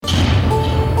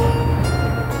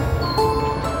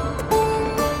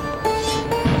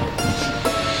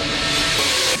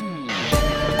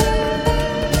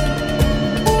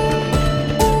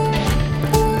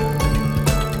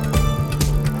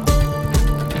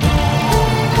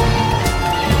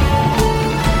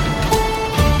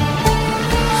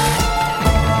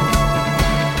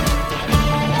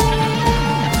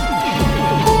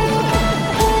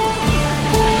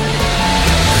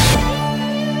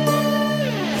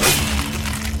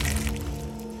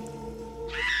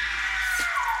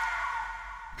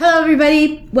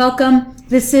everybody. Welcome.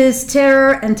 This is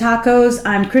Terror and Tacos.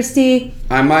 I'm Christy.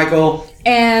 I'm Michael.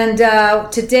 And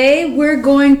today we're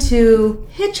going to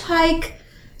hitchhike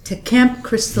to Camp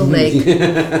Crystal Lake.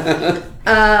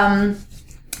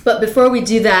 But before we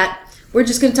do that, we're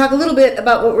just going to talk a little bit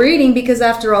about what we're eating because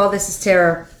after all, this is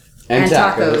Terror and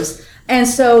Tacos. And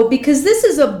so, because this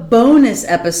is a bonus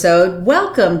episode,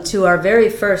 welcome to our very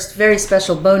first, very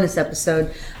special bonus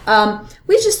episode.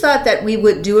 We just thought that we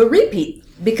would do a repeat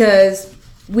because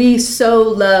we so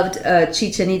loved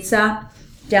Chichen Itza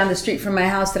down the street from my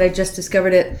house that I just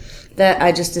discovered it, that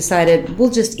I just decided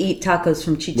we'll just eat tacos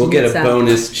from Chichen Itza. We'll get a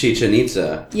bonus Chichen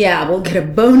Itza. Yeah, we'll get a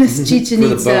bonus Chichen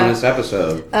Itza. For the bonus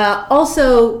episode.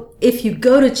 Also, if you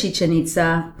go to Chichen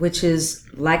Itza, which is,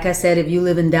 like I said, if you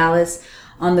live in Dallas,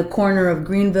 on the corner of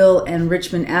Greenville and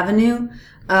Richmond Avenue,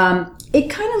 it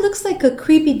kind of looks like a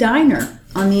creepy diner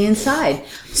on the inside.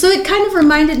 So it kind of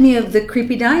reminded me of the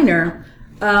creepy diner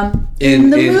in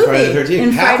the movie. Friday the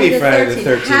 13th. Happy Friday the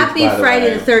 13th. Happy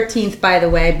Friday the 13th, by the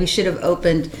way. We should have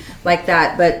opened like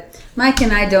that, but Mike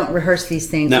and I don't rehearse these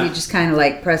things. No. We just kind of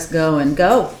like press go and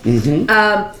go.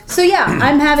 Mm-hmm. So yeah,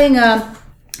 I'm having a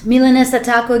Milanesa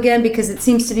taco again because it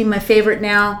seems to be my favorite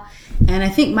now. And I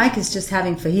think Mike is just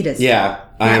having fajitas. Yeah,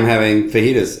 I am having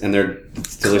fajitas, and they're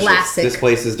delicious. Classic. This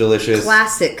place is delicious.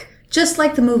 Classic. Just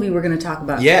like the movie we're going to talk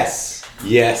about. Yes.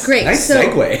 Great. Nice so,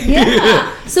 segue.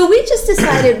 Yeah. So we just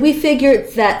decided, we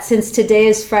figured that since today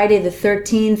is Friday the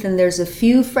 13th, and there's a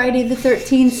few Friday the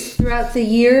 13th throughout the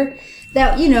year,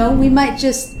 that, you know, we might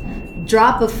just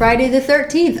drop a Friday the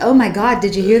 13th. Oh my God,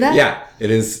 did you hear that? Yeah,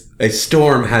 it is. A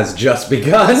storm has just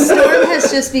begun. A storm has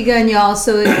just begun, y'all.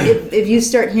 So if you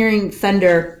start hearing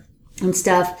thunder and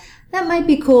stuff, that might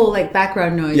be cool, like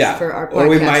background noise for our podcast. Or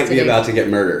we might today. be about to get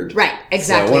murdered. Right,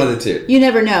 exactly. So one of the two. You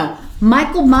never know.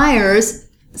 Michael Myers,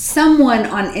 someone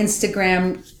on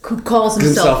Instagram who calls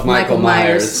himself Michael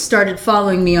Myers, started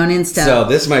following me on Insta. So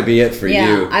this might be it for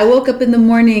you. I woke up in the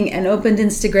morning and opened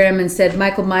Instagram and said,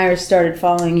 Michael Myers started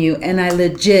following you. And I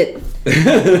legit looked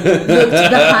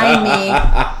behind me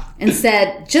and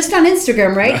said, just on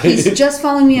Instagram, right? He's just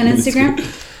following me on Instagram.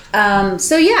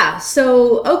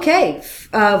 Okay.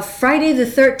 Friday the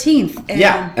 13th.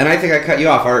 And I think I cut you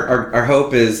off. Our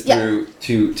hope is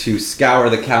to scour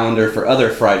the calendar for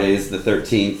other Fridays the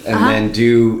 13th and then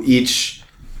do each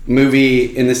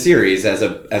movie in the series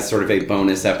as sort of a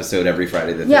bonus episode every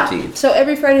Friday the 13th. Yeah, so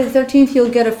every Friday the 13th you'll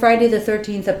get a Friday the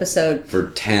 13th episode. For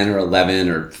 10 or 11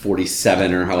 or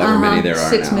 47 or however many there are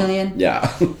 6 now. million.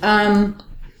 Yeah.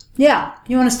 Yeah.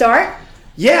 You want to start?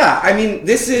 Yeah, I mean,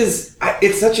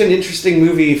 it's such an interesting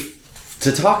movie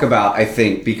to talk about, I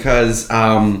think, because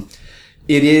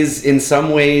it is in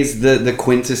some ways the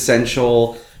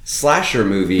quintessential slasher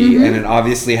movie, and it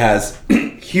obviously has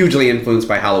hugely influenced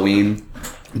by Halloween.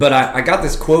 But I got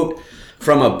this quote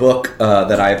from a book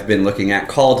that I've been looking at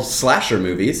called Slasher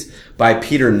Movies by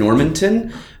Peter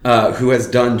Normanton, who has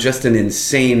done just an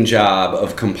insane job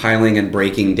of compiling and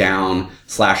breaking down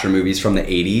slasher movies from the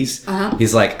 80s.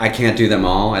 He's like, I can't do them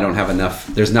all. I don't have enough.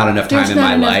 There's not enough time in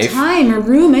my life. There's not enough time or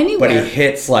room anywhere. But he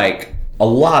hits like a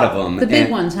lot of them. The big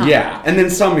ones, huh? Yeah. And then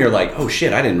some you're like, oh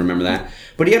shit, I didn't remember that.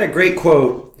 But he had a great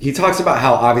quote. He talks about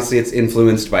how obviously it's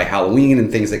influenced by Halloween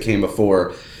and things that came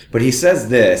before. But he says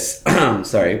this,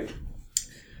 sorry,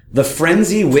 the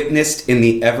frenzy witnessed in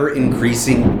the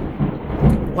ever-increasing...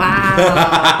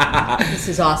 Wow. This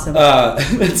is awesome.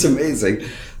 That's amazing.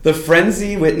 The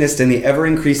frenzy witnessed in the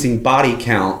ever-increasing body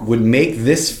count would make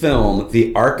this film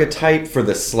the archetype for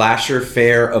the slasher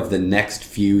fare of the next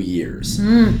few years.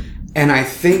 And I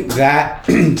think that,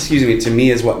 to me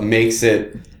is what makes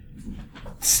it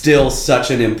still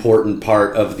such an important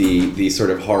part of the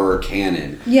sort of horror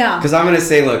canon. Yeah. Because I'm going to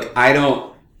say, look, I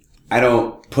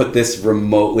don't put this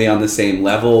remotely on the same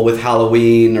level with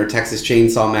Halloween or Texas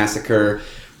Chainsaw Massacre.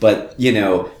 But, you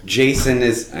know, Jason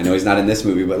is, I know he's not in this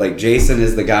movie, but like Jason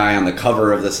is the guy on the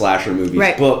cover of the slasher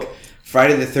movies book.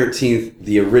 Friday the 13th,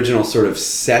 the original sort of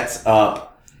sets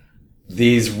up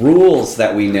these rules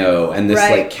that we know and this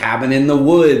like cabin in the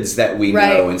woods that we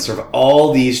know and sort of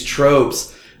all these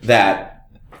tropes that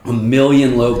a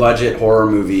million low budget horror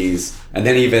movies and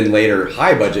then even later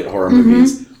high budget horror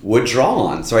movies would draw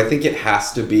on. So I think it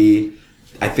has to be,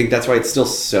 I think that's why it's still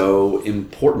so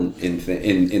important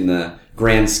in the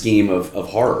grand scheme of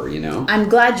horror, you know? I'm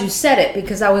glad you said it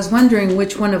because I was wondering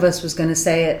which one of us was going to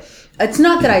say it. It's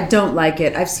not that I don't like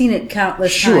it. I've seen it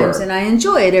countless times and I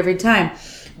enjoy it every time.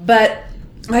 But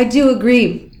I do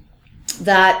agree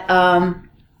that,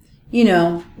 you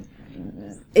know,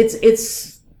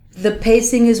 it's the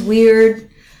pacing is weird.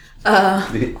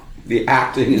 The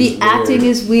acting is the weird. acting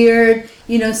is weird.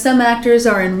 You know, some actors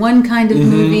are in one kind of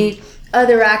movie,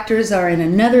 other actors are in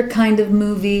another kind of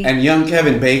movie. And young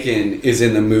Kevin Bacon is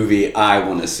in the movie I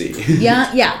want to see.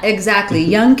 Yeah, exactly.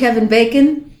 Young Kevin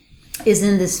Bacon is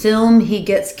in this film. He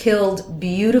gets killed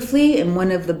beautifully in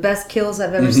one of the best kills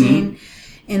I've ever seen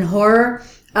in horror.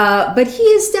 But he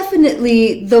is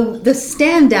definitely the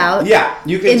standout. Yeah,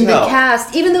 you can in tell. the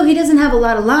cast, even though he doesn't have a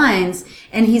lot of lines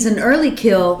and he's an early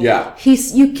kill. Yeah.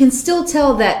 You can still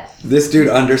tell that This dude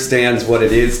understands what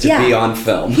it is to be on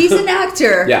film. He's an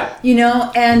actor. Yeah. You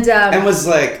know, and was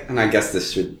like, and I guess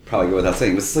this should probably go without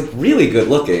saying, was like really good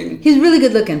looking. he's really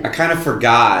good looking. I kind of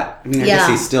forgot. I mean, I guess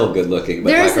he's still good looking,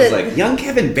 but I was like, young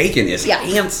Kevin Bacon is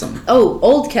handsome. Oh,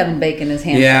 old Kevin Bacon is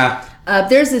handsome. Yeah.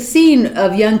 There's a scene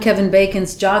of young Kevin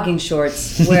Bacon's jogging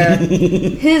shorts where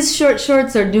his short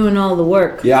shorts are doing all the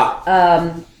work.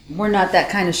 Yeah. We're not that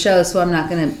kind of show, so I'm not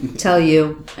going to tell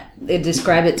you,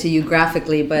 describe it to you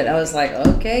graphically, but I was like,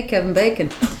 okay, Kevin Bacon.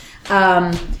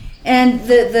 And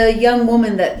the young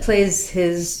woman that plays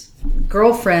his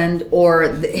girlfriend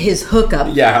or his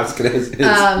hookup. Yeah, I was going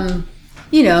to...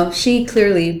 You know, she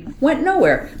clearly went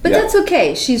nowhere. But that's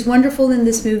okay. She's wonderful in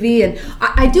this movie. And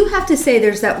I do have to say,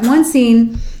 there's that one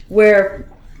scene where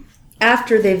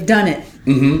after they've done it.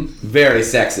 Very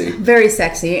sexy. Very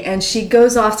sexy. And she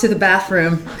goes off to the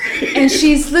bathroom. And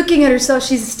she's looking at herself.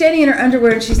 She's standing in her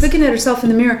underwear and she's looking at herself in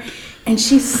the mirror. And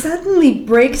she suddenly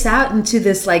breaks out into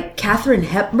this, like, Katharine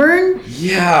Hepburn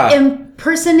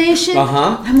impersonation.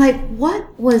 I'm like,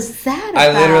 what was that about?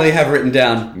 I literally have written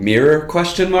down, mirror,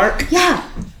 question mark? Yeah.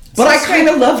 But I kind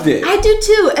of loved it. I do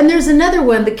too. And there's another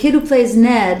one, the kid who plays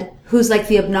Ned, who's like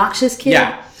the obnoxious kid.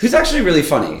 Yeah. Who's actually really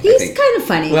funny. He's kind of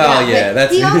funny. Well, yeah,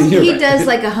 that's... He does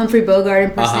like a Humphrey Bogart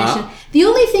impersonation. The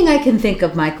only thing I can think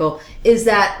of, Michael, is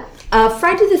that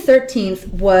Friday the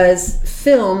 13th was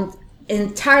filmed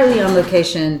entirely on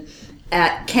location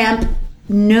at Camp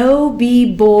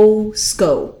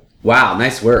Nobibosco. Wow,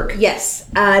 nice work. Yes.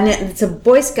 And it's a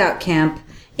Boy Scout camp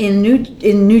in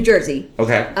New Jersey.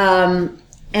 Okay.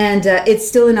 And it's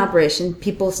still in operation.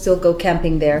 People still go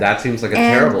camping there. That seems like a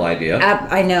terrible idea.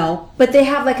 I know. But they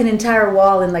have like an entire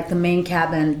wall in like the main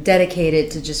cabin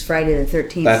dedicated to just Friday the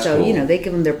 13th. That's so, cool. you know, they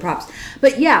give them their props.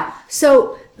 But yeah,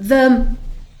 so the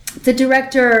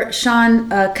director, Sean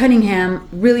Cunningham,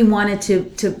 really wanted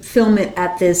to film it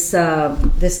at this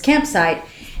campsite.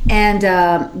 And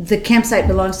the campsite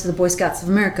belongs to the Boy Scouts of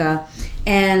America.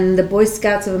 And the Boy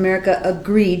Scouts of America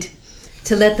agreed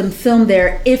to let them film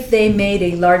there if they made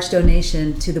a large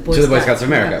donation to the Boy Scouts of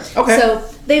America. Okay. So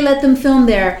they let them film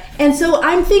there. And so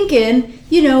I'm thinking,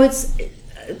 you know, it's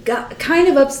kind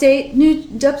of upstate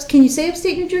can you say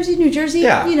upstate New Jersey? New Jersey?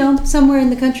 Yeah. You know, somewhere in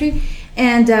the country.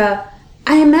 And I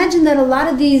imagine that a lot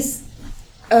of these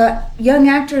young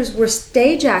actors were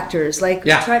stage actors, like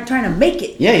trying to make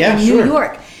it in New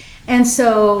York. And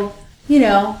so, you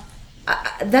know,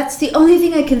 that's the only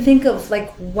thing I can think of,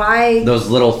 like, why... Those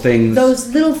little things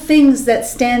that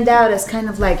stand out as kind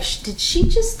of like, did she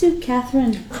just do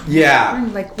Catherine? Yeah.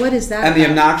 Catherine? Like, what is that And about? the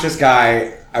obnoxious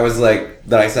guy, I was like,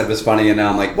 that I said was funny, and now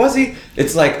I'm like, was he?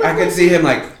 It's like, I could see him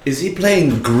like, is he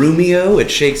playing Grumio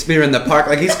at Shakespeare in the Park?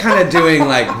 Like, he's kind of doing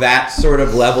like that sort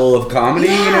of level of comedy,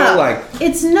 you know? Like,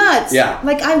 it's nuts. Yeah.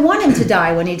 Like, I want him to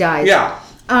die when he dies. Yeah.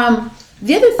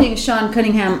 The other thing Sean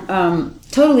Cunningham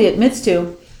totally admits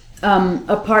to,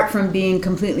 apart from being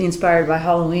completely inspired by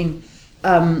Halloween,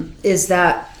 is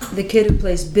that the kid who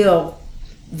plays Bill,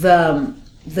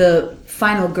 the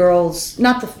final girl's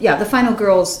the final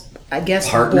girl's, I guess,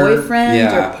 partner?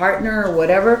 boyfriend or partner or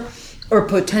whatever, or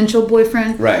potential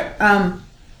boyfriend, right,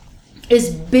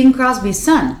 is Bing Crosby's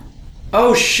son.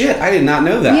 Oh shit! I did not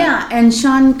know that. Yeah, and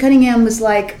Sean Cunningham was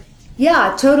like,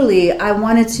 yeah, totally. I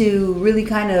wanted to really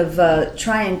kind of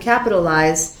try and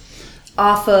capitalize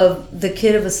off of the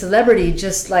kid of a celebrity,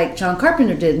 just like John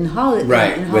Carpenter did in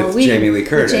Halloween. With Jamie Lee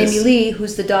Curtis. Jamie Lee,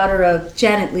 who's the daughter of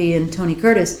Janet Leigh and Tony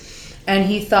Curtis. And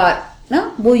he thought,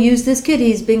 no, we'll use this kid.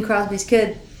 He's Bing Crosby's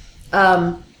kid.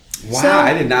 Wow,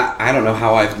 I don't know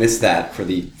how I've missed that for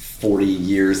the 40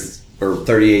 years or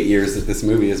 38 years that this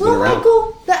movie has been around.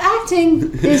 Michael, the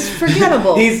acting is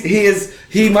forgettable.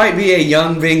 He might be a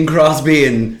young Bing Crosby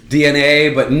in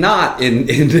DNA, but not in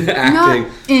acting. Not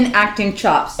in acting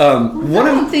chops. I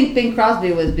don't think Bing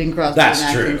Crosby was Bing Crosby That's in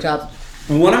acting true. chops.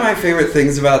 One of my favorite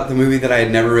things about the movie that I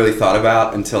had never really thought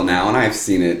about until now, and I've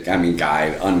seen it,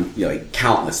 like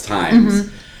countless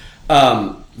times.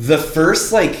 The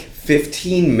first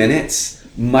 15 minutes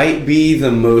might be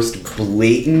the most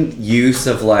blatant use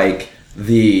of like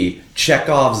the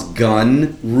Chekhov's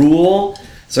gun rule.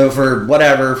 So for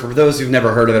those who've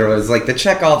never heard of it, it's like the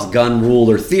Chekhov's gun rule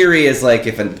or theory is like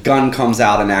if a gun comes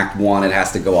out in Act 1, it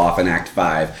has to go off in Act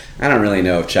 5. I don't really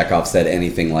know if Chekhov said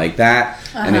anything like that.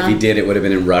 And if he did, it would have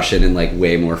been in Russian and like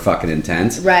way more fucking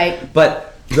intense. Right.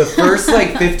 But the first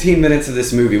like 15 minutes of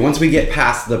this movie, once we get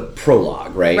past the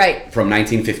prologue, right? From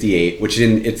 1958, which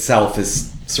in itself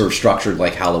is sort of structured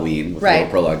like Halloween with a little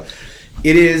prologue.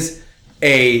 It is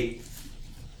a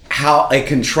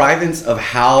contrivance of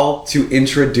how to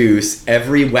introduce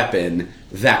every weapon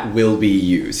that will be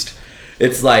used.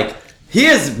 It's like,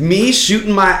 here's me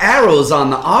shooting my arrows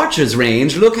on the archer's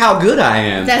range. Look how good I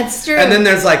am. That's true. And then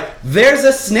there's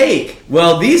a snake.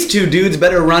 Well, these two dudes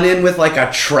better run in with like a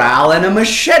trowel and a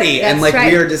machete. That's and we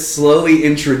are just slowly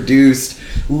introduced,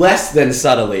 less than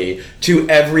subtly, to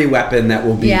every weapon that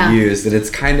will be used. And it's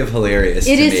kind of hilarious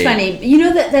to me. It is funny. You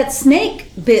know that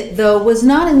snake bit, though, was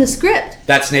not in the script.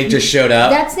 That snake just showed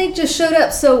up? That snake just showed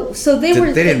up. So they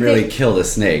were... They didn't really kill the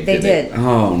snake, They did.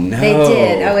 Oh, no. They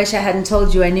did. I wish I hadn't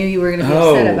told you. I knew you were going to be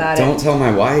upset about it. Don't tell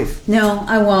my wife. No,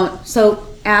 I won't. So,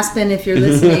 Aspen, if you're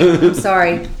listening, I'm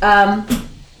sorry.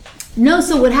 No,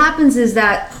 so what happens is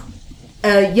that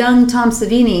young Tom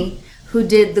Savini, who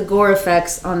did the gore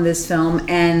effects on this film,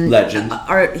 and legend.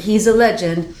 He's a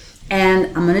legend, and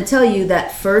I'm going to tell you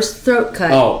that first throat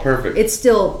cut. Oh, perfect! It's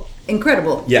still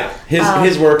incredible. Yeah,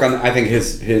 his work on, I think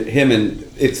him and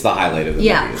it's the highlight of the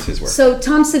movie is his work. So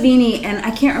Tom Savini, and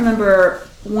I can't remember,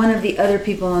 one of the other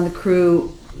people on the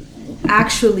crew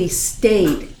actually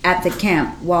stayed at the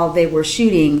camp while they were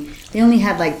shooting. They only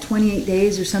had like 28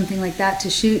 days or something like that to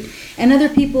shoot, and other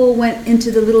people went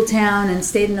into the little town and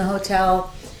stayed in a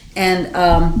hotel. And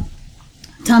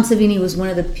Tom Savini was one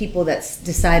of the people that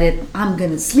decided, I'm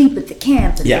going to sleep at the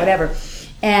camp and whatever.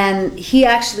 And he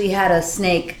actually had a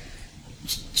snake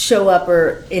show up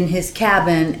in his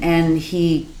cabin, and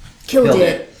he killed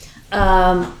it.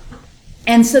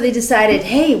 And so they decided,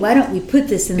 hey, why don't we put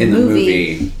this in the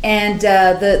movie? And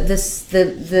the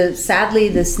sadly,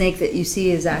 the snake that you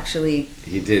see is actually...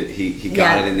 He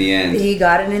got it in the end. He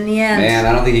got it in the end. Man,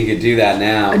 I don't think you could do that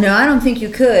now. No, I don't think you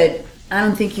could. I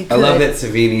love that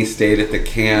Savini stayed at the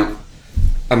camp.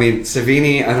 I mean,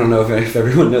 Savini, I don't know if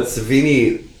everyone knows,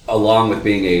 Savini, along with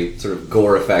being a sort of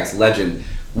gore effects legend,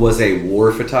 was a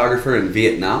war photographer in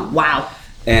Vietnam. Wow.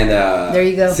 And there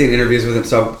you go. Seen interviews with him,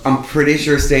 so I'm pretty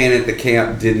sure staying at the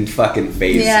camp didn't fucking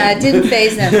faze him. Yeah, it didn't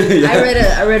faze him. Yeah.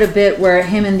 I read a bit where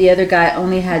him and the other guy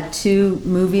only had 2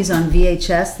 movies on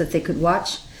VHS that they could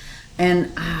watch,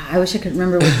 and I wish I could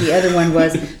remember what the other one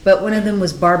was, but one of them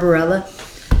was Barbarella.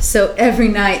 So every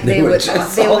night they would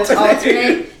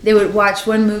alternate. They would watch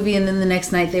one movie, and then the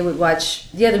next night they would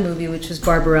watch the other movie, which was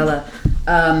Barbarella,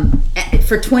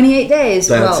 for 28 days.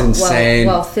 That's insane.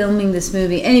 While filming this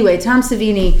movie. Anyway, Tom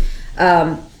Savini,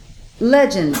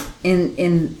 legend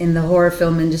in the horror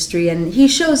film industry, and he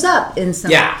shows up in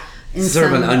some... Yeah,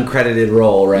 sort of an uncredited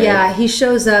role, right? Yeah, he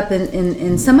shows up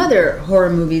in some other horror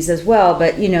movies as well.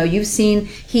 But, you know, you've seen...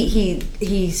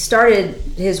 He started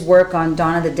his work on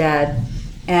Dawn of the Dead,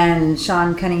 and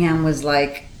Sean Cunningham was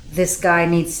like, this guy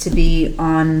needs to be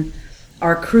on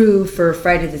our crew for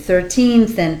Friday the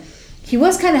 13th, and he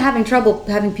was kind of having trouble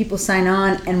having people sign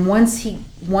on. And once he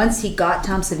got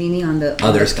Tom Savini on the picture,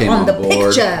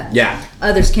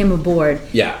 others came aboard.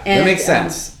 Yeah, and, that makes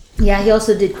sense. Yeah, he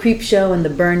also did Creepshow and The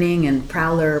Burning and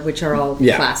Prowler, which are all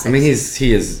classics. I mean,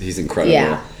 he's incredible.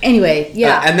 Yeah. Anyway,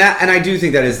 and I do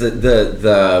think that is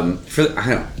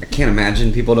I can't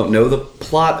imagine people don't know the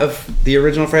plot of the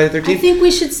original Friday the 13th. I think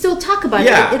we should still talk about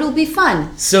it. It'll be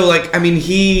fun. So, like, I mean,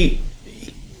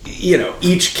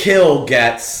 each kill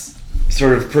gets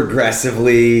sort of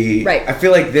progressively. Right. I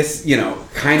feel like this,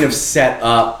 kind of set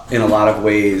up in a lot of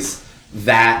ways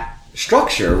that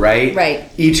structure, right? Right.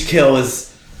 Each kill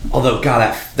is. Although,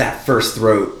 God, that first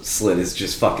throat slit is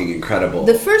just fucking incredible.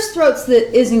 The first throat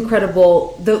slit is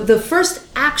incredible. The first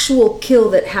actual kill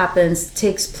that happens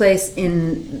takes place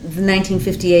in the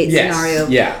 1958 scenario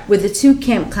with the 2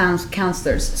 camp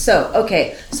counselors. So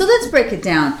let's break it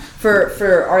down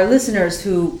for our listeners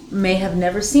who may have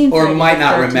never seen or might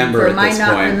not remember at this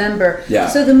point. Remember. Yeah.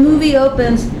 So the movie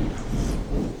opens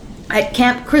at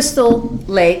Camp Crystal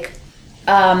Lake,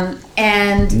 and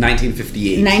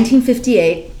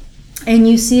 1958. And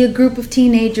you see a group of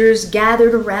teenagers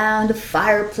gathered around a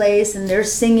fireplace, and they're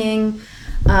singing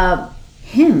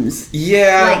hymns.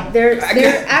 Yeah, like they're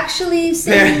actually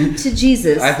singing to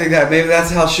Jesus. I think that maybe that's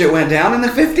how shit went down in the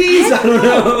 50s. I don't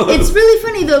know. It's really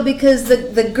funny though, because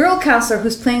the girl counselor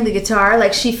who's playing the guitar,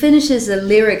 like, she finishes a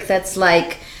lyric that's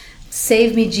like,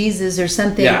 save me Jesus or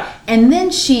something. Yeah. And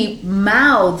then she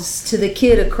mouths to the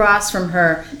kid across from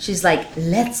her, she's like,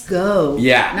 let's go.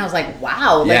 Yeah. And I was like,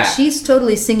 wow, like Yeah. she's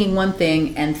totally singing one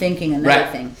thing and thinking another Right.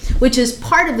 thing, which is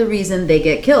part of the reason they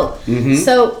get killed. Mm-hmm.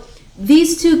 So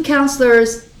these two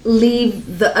counselors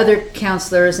leave the other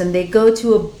counselors and they go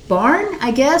to a barn,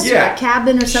 I guess, or Yeah. a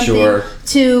cabin or something Sure.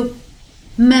 to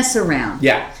mess around.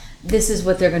 Yeah. This is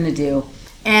what they're going to do.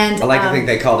 And I like to think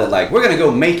they called it like, we're going to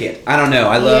go make it. I don't know.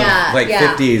 I love Yeah,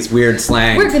 yeah. 50s weird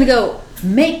slang. we're going to go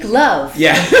make love.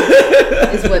 Yeah.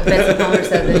 Is what Betsy Palmer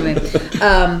says anyway.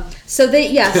 So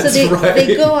they That's they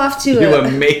right. go off to You were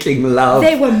making love.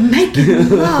 they were making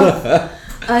love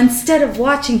instead of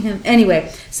watching him.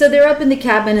 Anyway, so they're up in the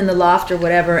cabin in the loft or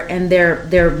whatever, and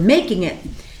they're making it.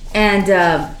 And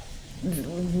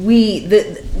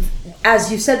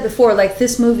as you said before, like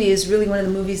this movie is really one of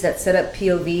the movies that set up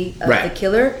POV of Right. the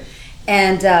killer,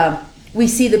 and we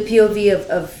see the POV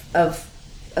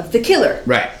of the killer.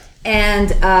 Right. And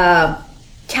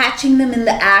catching them in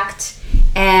the act,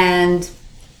 and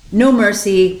no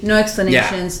mercy, no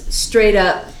explanations, straight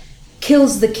up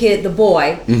kills the kid, the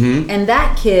boy, and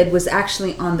that kid was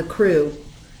actually on the crew.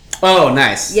 Oh,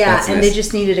 nice. Yeah, That's and nice. they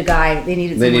just needed a guy. They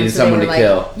needed They someone, needed so someone they were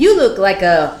to like, kill. You look like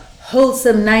a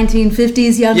wholesome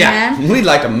 1950s young Yeah, man. we'd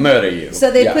like to murder you. So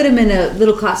they Yeah. put him in a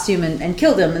little costume and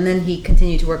killed him, and then he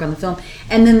continued to work on the film.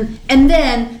 And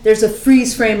then there's a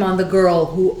freeze frame on the girl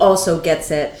who also gets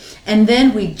it. And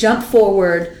then we jump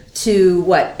forward to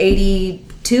what,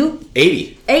 82?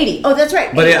 80. 80. Oh, that's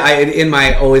right. But 80. in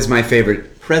my always my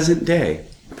favorite present day.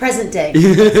 Present day.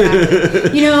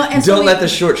 Exactly. You know, and so Don't let the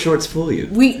short shorts fool you.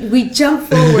 we jump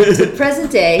forward to present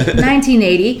day,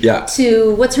 1980, Yeah.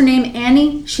 to what's her name,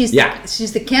 Annie. She's Yeah.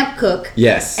 she's the camp cook.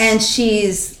 Yes. And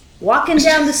she's walking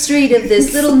down the street of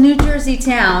this little New Jersey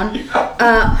town,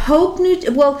 Hope,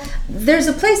 Well, there's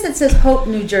a place that says Hope,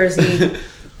 New Jersey,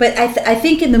 but I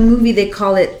think in the movie they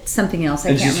call it something else.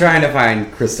 And she's trying to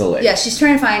find Crystal Lake. Yeah, she's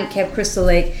trying to find Camp Crystal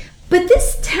Lake, but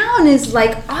this town is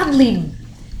like oddly.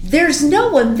 There's no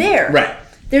one there. Right.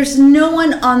 There's no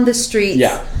one on the streets.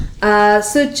 Yeah.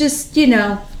 So just, you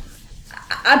know,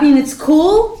 I mean, it's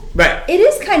cool. Right. It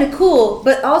is kind of cool,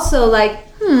 but also like,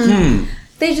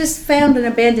 they just found an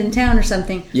abandoned town or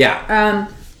something. Yeah.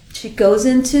 She goes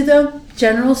into the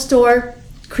general store,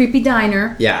 creepy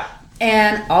diner. Yeah.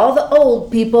 And all the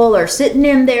old people are sitting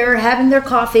in there having their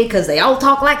coffee because they all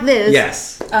talk like this.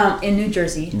 Yes. In New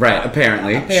Jersey. Right.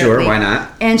 Apparently. Sure. Apparently. Why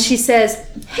not? And she says,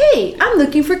 "Hey, I'm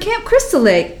looking for Camp Crystal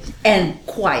Lake." And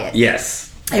quiet.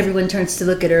 Yes. Everyone turns to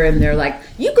look at her and they're like,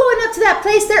 "You going up to that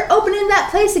place? They're opening that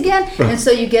place again." And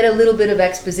so you get a little bit of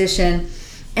exposition.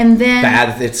 And then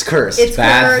It's cursed. It's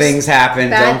Bad cursed. things happen.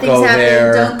 Bad Don't things go happen.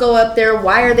 there. Don't go up there.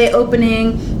 Why are they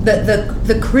opening?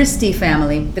 The Christie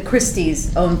family, the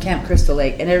Christies own Camp Crystal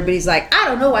Lake, and everybody's like, "I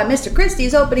don't know why Mr.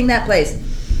 Christie's opening that place."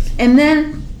 And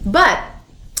then, but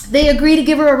they agree to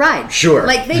give her a ride. Sure.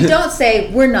 Like they don't say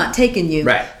we're not taking you.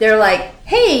 Right. They're like,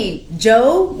 "Hey,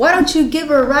 Joe, why don't you give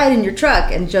her a ride in your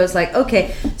truck?" And Joe's like,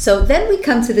 "Okay." So then we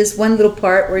come to this one little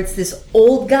part where it's this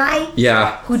old guy.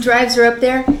 Yeah. Who drives her up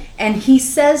there, and he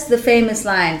says the famous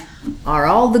line, "Are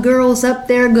all the girls up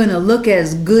there gonna look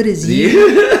as good as you?"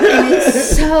 And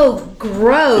it's so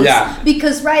gross. Yeah.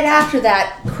 Because right after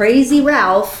that, Crazy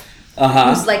Ralph,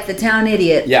 who's like the town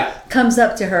idiot, Yeah. comes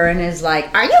up to her and is like,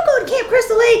 "Are you going to Camp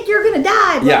Crystal Lake? You're gonna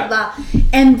die." Blah Yeah. blah.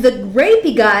 And the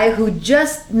rapey guy who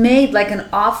just made like an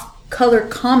off-color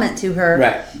comment to her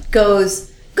Right.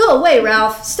 goes, "Go away,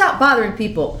 Ralph. Stop bothering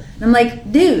people." And I'm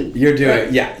like, dude, You're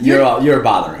doing. Yeah. You're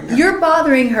bothering her. you're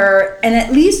bothering her, and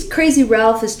at least Crazy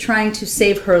Ralph is trying to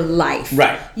save her life.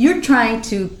 Right. You're trying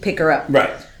to pick her up.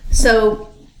 Right. So,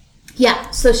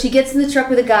 yeah. So she gets in the truck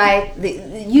with a guy.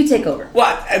 You take over.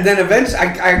 What? And then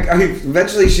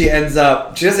eventually she ends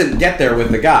up. She doesn't get there with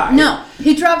the guy. No,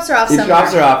 he drops her off He somewhere.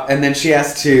 drops her off, and then she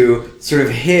has to sort of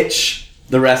hitch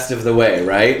the rest of the way,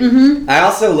 right? Mm-hmm. I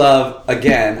also love,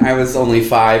 again, I was only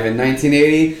 5 in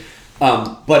 1980,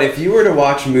 but if you were to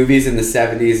watch movies in the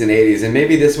 70s and 80s, and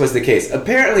maybe this was the case,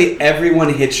 apparently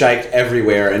everyone hitchhiked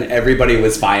everywhere, and everybody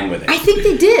was fine with it. I think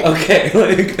they did. Okay,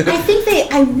 like...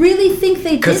 I really think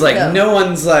they did. Because, like, though. no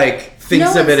one's, like,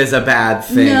 thinks No of it one's- as a bad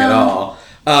thing No. at all.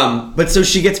 But so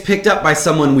she gets picked up by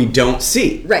someone we don't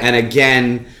see. Right. And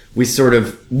again, we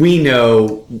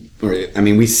know,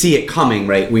 we see it coming,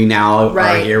 right? We now are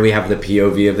Right. here, we have the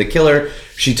POV of the killer.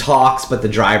 She talks, but the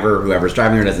driver, whoever's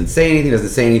driving her, doesn't say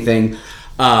anything.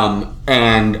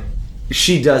 And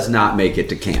she does not make it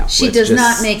to camp. She Let's does just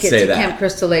not make it say to that. Camp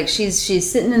Crystal Lake. She's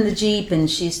sitting in the Jeep and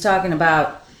she's talking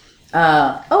about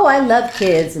I love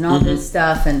kids and all this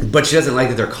stuff. But she doesn't like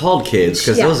that they're called kids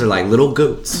because those are like little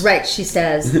goats. Right, she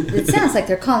says. It sounds like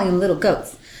they're calling them little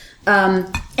goats.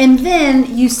 And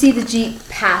then you see the Jeep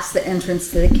pass the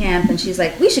entrance to the camp, and she's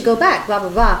like, we should go back, blah, blah,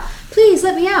 blah. Please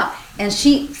let me out. And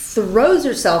she throws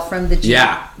herself from the Jeep,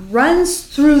 runs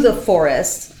through the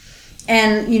forest,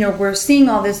 and, we're seeing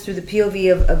all this through the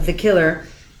POV of the killer,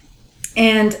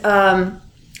 and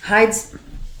hides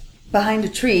behind a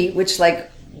tree, which,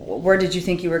 where did you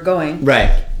think you were going?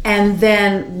 Right. And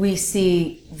then we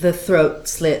see the throat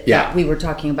slit that we were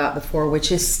talking about before,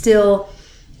 which is still...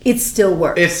 It still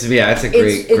works. It's a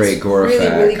great gore effect.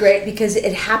 It's really, really great because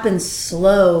it happens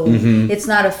slow. Mm-hmm. It's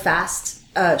not a fast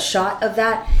shot of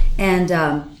that,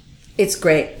 and it's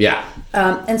great. Yeah.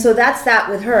 And so that's that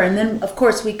with her, and then of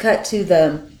course we cut to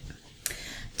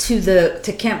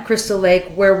Camp Crystal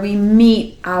Lake where we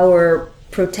meet our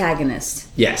protagonist.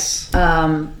 Yes.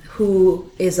 Who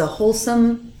is a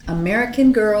wholesome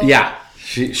American girl. Yeah.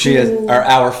 She is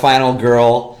our final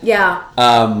girl. Yeah.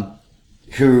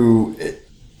 Who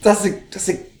doesn't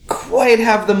quite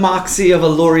have the moxie of a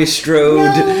Laurie Strode.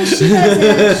 No, she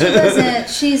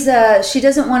doesn't. She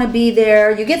doesn't want to be there.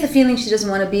 You get the feeling she doesn't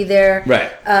want to be there. Right.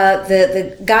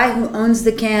 The guy who owns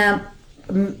the camp,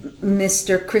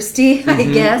 Mr. Christie, I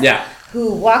guess. Yeah.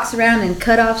 Who walks around in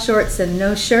cutoff shorts and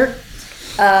no shirt.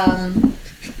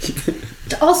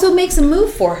 Also makes a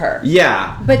move for her.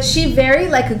 Yeah. But she very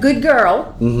like a good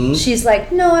girl. Mm-hmm. She's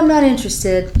like, no, I'm not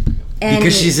interested. And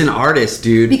because she's an artist,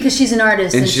 dude. Because she's an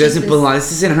artist. And she doesn't belong.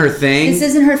 This isn't her thing. This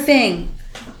isn't her thing.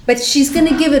 But she's going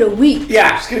to give it a week.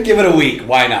 Yeah, she's going to give it a week.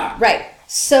 Why not? Right.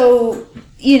 So,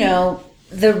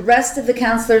 the rest of the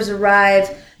counselors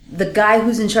arrive. The guy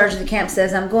who's in charge of the camp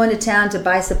says, I'm going to town to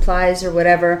buy supplies or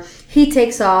whatever. He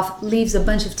takes off, leaves a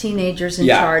bunch of teenagers in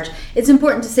charge. It's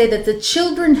important to say that the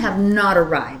children have not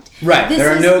arrived. Right.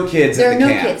 There are no kids at the camp. There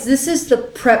are no kids. This is the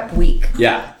prep week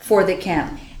for the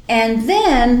camp. And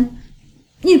then...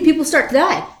 people start to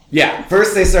die. Yeah.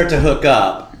 First they start to hook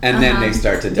up, and then they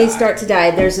start to die. They start to die.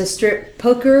 There's a strip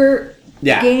poker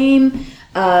game.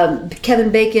 Kevin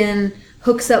Bacon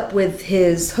hooks up with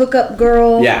his hookup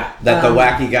girl. Yeah, that the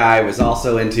wacky guy was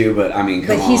also into, but I mean,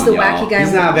 come on, But he's the wacky guy.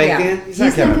 He's not Bacon. Yeah. He's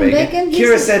not Kevin Bacon.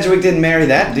 Kira Sedgwick didn't marry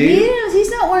that dude.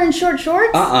 He's not wearing short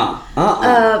shorts.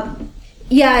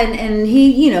 Yeah, and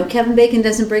he, Kevin Bacon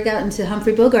doesn't break out into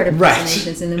Humphrey Bogart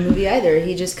impersonations in the movie either.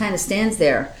 He just kind of stands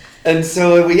there. And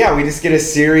so, we just get a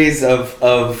series of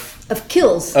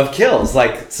kills. Of kills,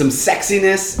 like some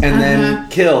sexiness and then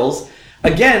kills.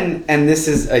 Again, and this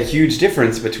is a huge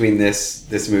difference between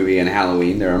this movie and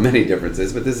Halloween. There are many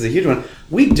differences, but this is a huge one.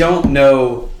 We don't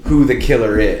know who the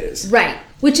killer is. Right,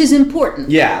 which is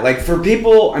important. Yeah, like for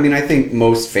people, I think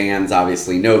most fans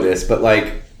obviously know this, but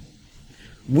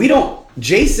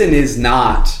Jason is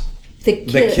not the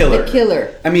killer. The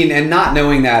killer. And not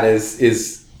knowing that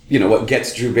is what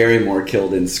gets Drew Barrymore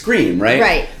killed in Scream, right?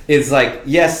 Right. Is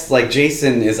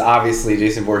Jason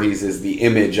Voorhees is the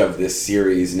image of this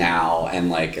series now,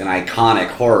 and an iconic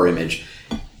horror image.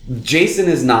 Jason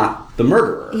is not the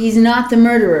murderer. He's not the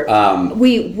murderer.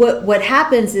 What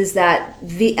happens is that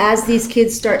as these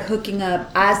kids start hooking up,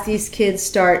 as these kids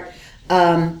start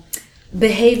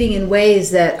behaving in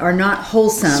ways that are not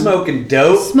wholesome. Smoking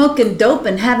dope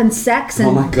and having sex and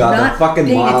oh my god, not that fucking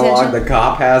monologue the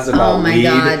cop has about weed.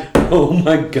 Oh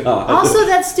my god. Also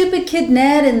that stupid kid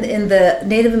Ned in the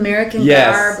Native American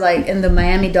garb, in the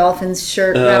Miami Dolphins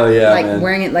shirt,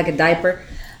 wearing it like a diaper.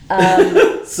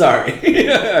 Sorry.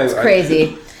 It's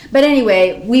crazy. But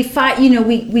anyway, we fight,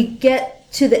 we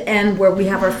get to the end where we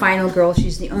have our final girl.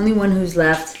 She's the only one who's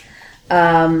left.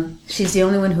 She's the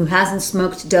only one who hasn't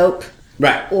smoked dope.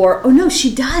 Right. No,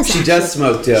 she does. She does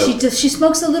smoke dope. She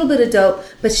smokes a little bit of dope,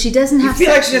 but she doesn't have. You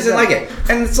feel like she doesn't like it,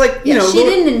 and it's she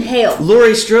didn't inhale.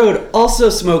 Laurie Strode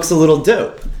also smokes a little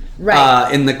dope,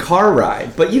 right? In the car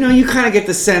ride, but you kind of get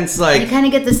the sense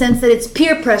that it's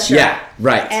peer pressure. Yeah,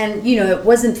 right. And it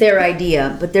wasn't their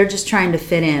idea, but they're just trying to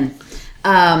fit in.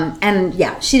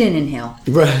 She didn't inhale.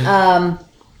 Right.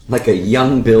 Like a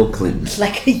young Bill Clinton.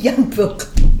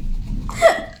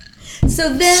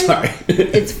 So then, sorry,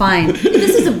 it's fine.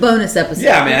 This is a bonus episode.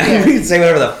 Yeah, man, we can say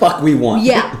whatever the fuck we want.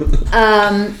 Yeah.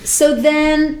 So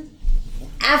then,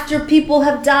 after people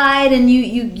have died, and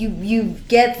you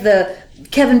get the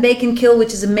Kevin Bacon kill,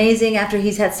 which is amazing. After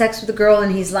he's had sex with a girl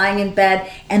and he's lying in bed,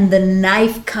 and the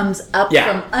knife comes up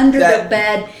from under the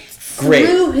bed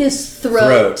through his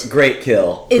throat. Great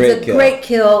kill. It's a great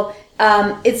kill.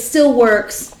 It still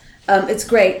works. It's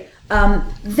great.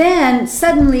 Then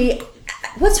suddenly.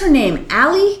 What's her name?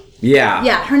 Allie? Yeah.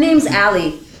 Yeah, her name's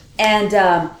Allie.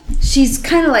 And she's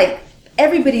kind of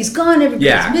everybody's gone,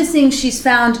 everybody's missing. She's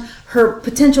found her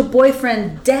potential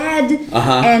boyfriend dead,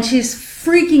 and she's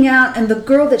freaking out, and the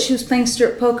girl that she was playing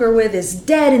strip poker with is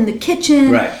dead in the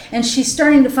kitchen, and she's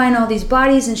starting to find all these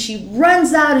bodies, and she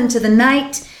runs out into the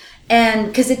night, and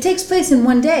because it takes place in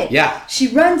one day, she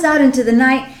runs out into the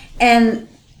night, and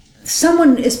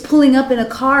someone is pulling up in a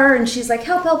car, and she's like,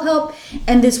 help, help, help,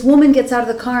 and this woman gets out of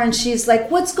the car, and she's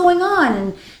like, what's going on?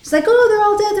 And she's like, oh,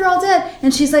 they're all dead,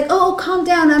 and she's like, oh, calm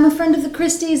down, I'm a friend of the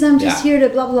Christies, I'm just here to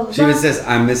blah, blah, blah. She even says,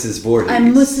 I'm Mrs. Voorhees.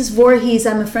 I'm Mrs. Voorhees,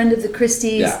 I'm a friend of the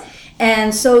Christies.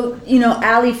 And so,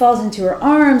 Allie falls into her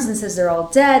arms and says they're all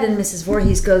dead, and Mrs.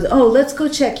 Voorhees goes, oh, let's go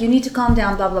check, you need to calm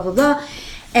down, blah, blah, blah, blah.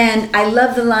 And I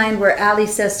love the line where Allie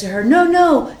says to her,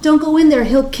 no, don't go in there,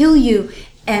 he'll kill you.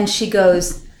 And she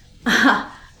goes,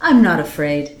 I'm not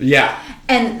afraid.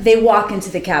 And they walk into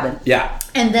the cabin.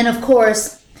 And then, of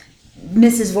course,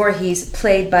 Mrs. Voorhees,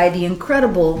 played by the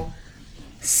incredible,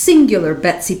 singular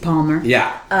Betsy Palmer,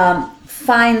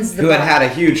 finds the who had a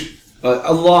huge,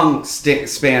 a long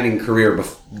spanning career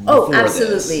before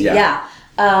absolutely,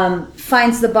 this.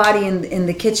 Finds the body in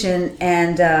the kitchen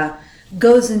and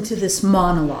goes into this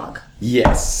monologue.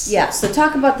 Yes. Yeah, so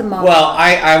talk about the monologue. Well,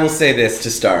 I will say this to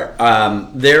start.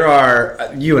 There are,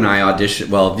 you and I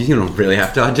audition, well, you don't really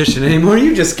have to audition anymore,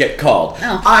 you just get called.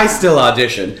 I still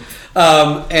audition.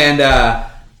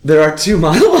 There are 2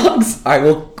 monologues I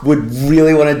would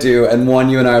really want to do, and one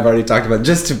you and I have already talked about,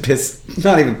 just to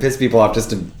not even piss people off, just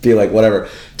to be like, whatever.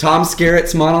 Tom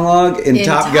Skerritt's monologue in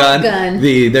Top Gun.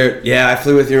 I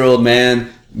flew with your old man,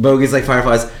 bogeys like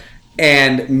fireflies,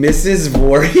 and Mrs.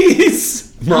 Voorhees'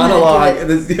 monologue.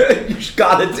 You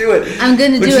gotta do it. I'm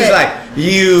gonna do it. She's like,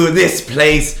 this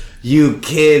place, you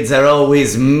kids are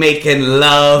always making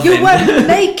love. You were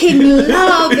making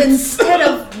love instead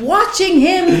of watching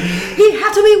him. He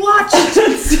had to be watched.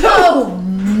 Oh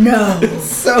no! It's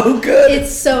so good.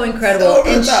 It's so incredible,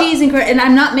 and she's incredible. And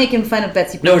I'm not making fun of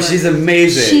Betsy Palmer. No, she's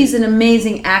amazing. She's an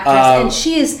amazing actress, and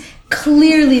she is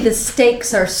clearly, the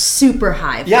stakes are super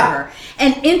high for her.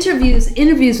 And interviews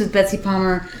with Betsy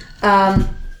Palmer,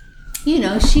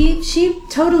 she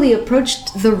totally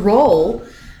approached the role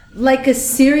like a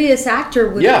serious actor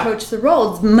would approach the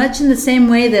role, much in the same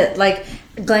way that like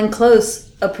Glenn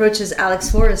Close approaches Alex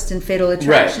Forrest in Fatal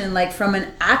Attraction, like from an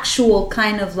actual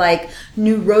kind of like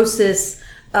neurosis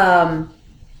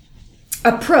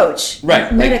approach.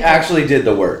 Right, like actually did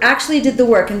the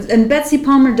work. And Betsy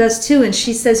Palmer does too, and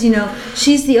she says,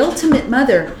 she's the ultimate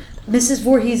mother. Mrs.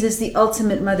 Voorhees is the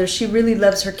ultimate mother. She really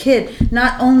loves her kid.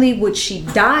 Not only would she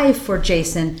die for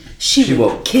Jason, she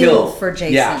will kill for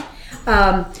Jason. Yeah.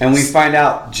 And we find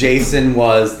out Jason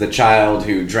was the child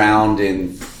who drowned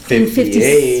in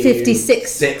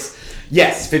 56.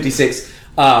 Yes, 56.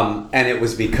 And it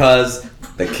was because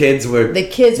the kids were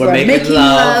making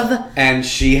love, and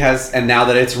and now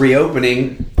that it's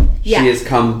reopening, she has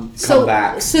come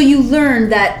back. So you learn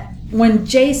that when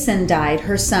Jason died,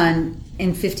 her son,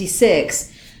 in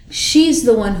 56, she's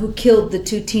the one who killed the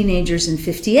 2 teenagers in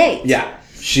 58. Yeah.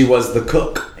 She was the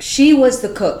cook.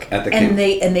 At the camp.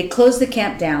 And they closed the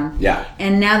camp down. Yeah.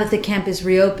 And now that the camp is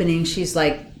reopening, she's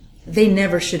like, they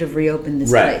never should have reopened this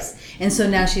place. And so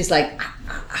now she's like,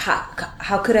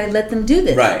 how could I let them do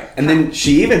this? Right. And then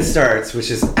she even starts, which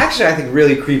is actually, I think,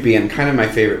 really creepy and kind of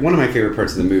one of my favorite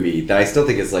parts of the movie that I still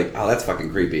think is like, oh, that's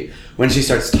fucking creepy. When she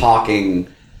starts talking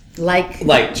like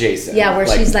Jason. Yeah, where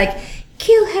she's like,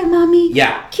 kill her, mommy.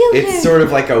 Yeah. Kill her. It's sort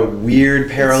of like a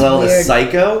weird parallel to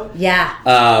Psycho. Yeah.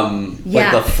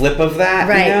 Like the flip of that,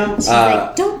 right. She's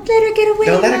like, don't let her get away,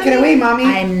 Don't let her get away, mommy.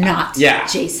 I'm not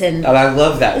Jason. And I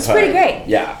love that It's part. pretty great.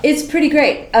 Yeah. It's pretty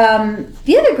great.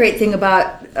 The other great thing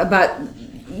about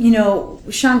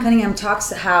Sean Cunningham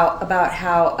talks about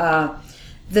how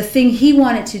the thing he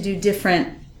wanted to do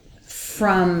different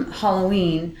from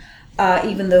Halloween,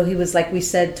 even though he was, like we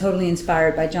said, totally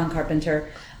inspired by John Carpenter,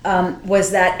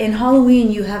 was that in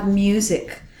Halloween you have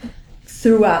music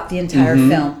throughout the entire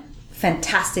film.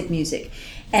 Fantastic music.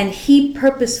 And he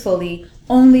purposefully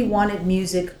only wanted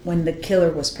music when the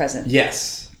killer was present.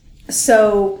 Yes.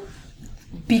 So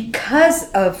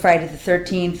because of Friday the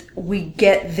 13th, we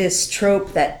get this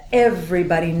trope that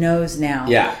everybody knows now.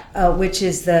 Yeah. Which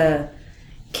is the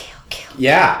kill.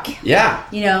 Yeah. Kill.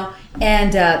 Yeah.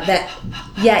 And that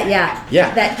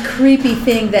creepy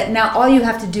thing that now all you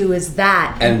have to do is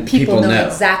that, and people know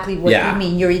exactly what you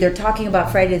mean. You're either talking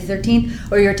about Friday the 13th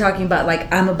or you're talking about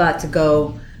like, I'm about to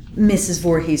go Mrs.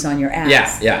 Voorhees on your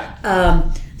ass.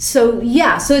 So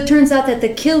it turns out that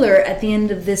the killer at the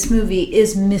end of this movie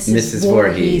is Mrs.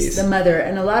 Voorhees, the mother.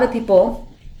 And a lot of people,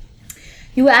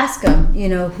 you ask them,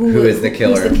 who is the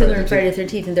killer in Friday the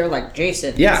 13th? And they're like,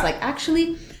 Jason. Yeah. It's like,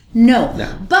 actually, No.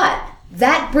 No. But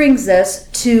that brings us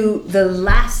to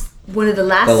one of the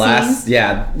last scenes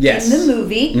yes. in the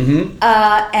movie. Mm-hmm.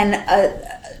 And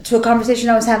to a conversation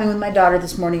I was having with my daughter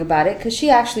this morning about it, because she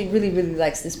actually really, really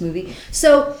likes this movie.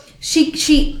 So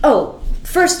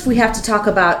first we have to talk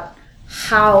about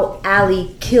how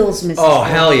Allie kills Mrs. Oh,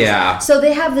 hell yeah. So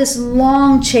they have this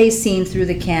long chase scene through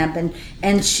the camp,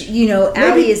 and she,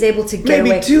 Allie is able to get away.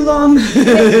 Maybe too long. It's a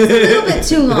little bit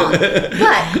too long.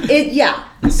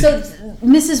 But So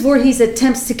Mrs. Voorhees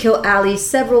attempts to kill Allie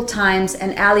several times,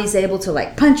 and Allie's able to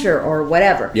punch her or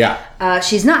whatever. Yeah.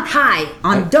 She's not high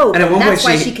on dope, and at one that's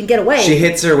point why she can get away. She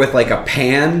hits her with a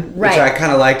pan, right. which I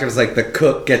kind of liked. It was like the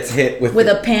cook gets hit with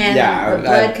a pan, yeah, the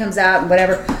blood comes out and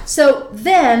whatever. So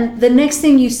then the next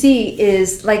thing you see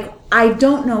is I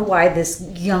don't know why this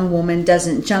young woman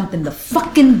doesn't jump in the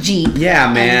fucking Jeep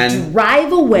and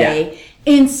drive away. Yeah.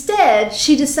 Instead,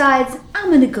 she decides, I'm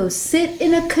going to go sit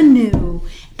in a canoe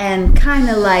and kind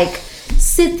of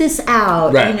sit this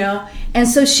out, right. And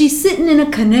so she's sitting in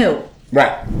a canoe.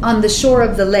 Right. On the shore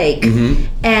of the lake. Mm-hmm.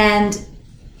 And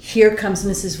here comes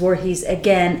Mrs. Voorhees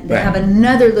again. They right. have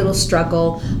another little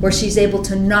struggle where she's able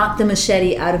to knock the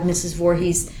machete out of Mrs.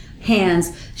 Voorhees'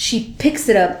 hands. She picks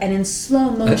it up and in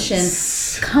slow motion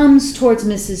comes towards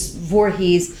Mrs.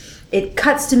 Voorhees. It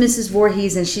cuts to Mrs.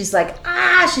 Voorhees and she's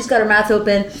she's got her mouth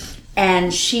open.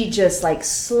 And she just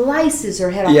slices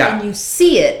her head off, and you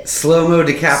see it. Slow-mo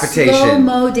decapitation.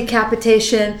 Slow-mo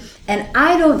decapitation. And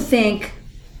I don't think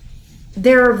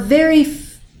there are a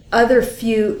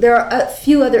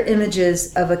few other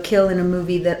images of a kill in a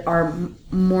movie that are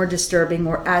more disturbing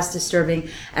or as disturbing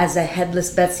as a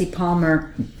headless Betsy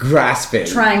Palmer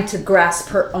trying to grasp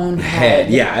her own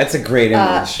head. Yeah, it's a great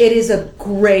image. It is a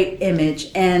great image,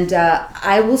 and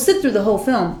I will sit through the whole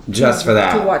film just for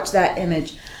that to watch that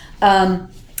image. And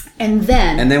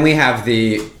then we have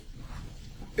the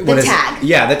tag.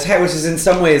 The tag, which is in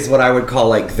some ways what I would call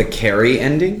the Carrie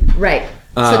ending. Right.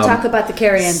 So talk about the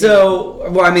Carrie ending. So,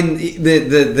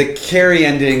 the Carrie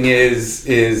ending is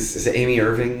it Amy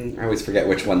Irving? I always forget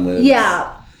which one lives.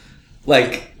 Yeah.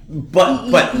 But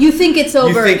you think it's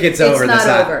over. You think it's over. It's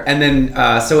not over. And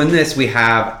then, so in this we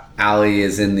have Allie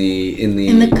is in the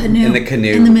canoe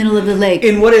in the middle of the lake.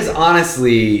 In what is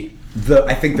honestly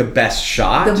I think the best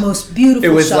shot. The most beautiful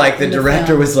shot. It was the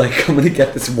director was I'm going to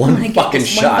get this one fucking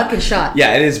shot.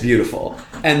 Yeah, it is beautiful.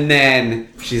 And then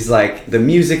she's the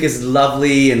music is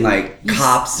lovely and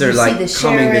cops are coming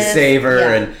to save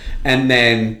her and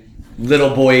then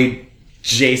little boy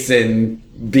Jason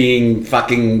being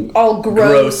fucking all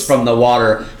gross from the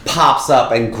water pops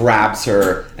up and grabs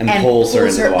her and pulls her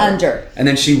into the water. Under. And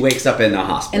then she wakes up in the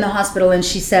hospital. And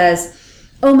she says,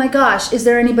 oh my gosh, is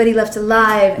there anybody left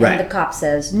alive? And the cop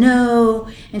says, no.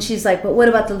 And she's like, but what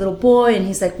about the little boy? And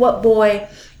he's like, what boy?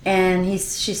 And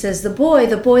she says, the boy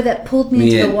that pulled me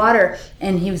into the water.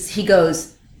 And he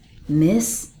goes,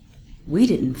 miss, we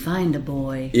didn't find a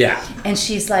boy. Yeah. And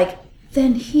she's like,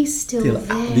 then he's still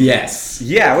there. Yes.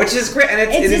 Yeah, which is great.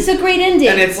 And it's a great ending.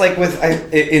 And it's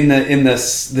in the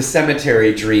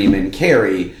cemetery dream in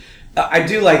Carrie, I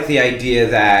do like the idea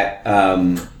that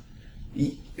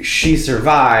she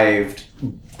survived,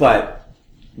 but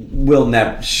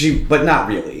but not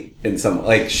really in some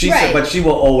but she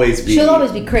will always be. She'll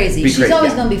always be crazy. She's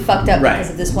always going to be fucked up because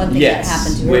of this one thing that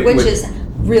happened to her, which is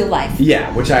real life.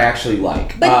 Yeah, which I actually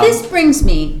like. But this brings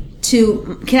me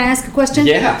to. Can I ask a question?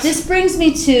 Yeah. This brings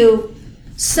me to.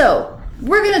 So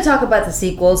we're going to talk about the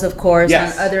sequels, of course,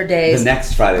 on other days. The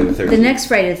next Friday the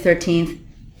 13th.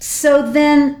 So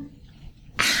then,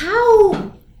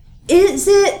 how is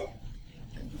it?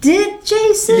 Did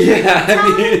Jason? Yeah,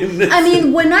 I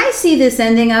mean, when I see this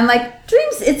ending, I'm like,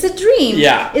 dreams. It's a dream.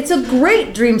 Yeah, it's a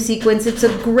great dream sequence. It's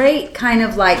a great kind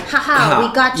of haha,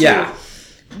 we got you. Yeah.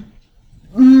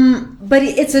 But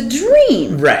it's a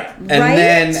dream, right?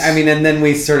 And then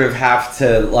we sort of have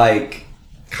to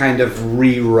kind of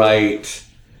rewrite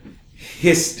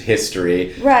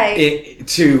history, right?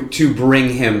 To bring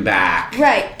him back,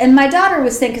 right? And my daughter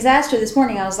was saying, because I asked her this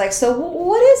morning, I was like, so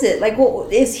what is it?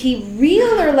 Is he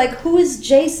real or who is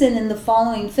Jason in the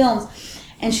following films?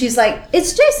 And she's like,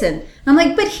 it's Jason. And I'm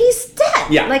like, but he's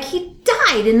dead. Yeah, he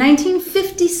died in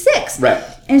 1956, right?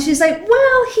 And she's like,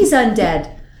 well, he's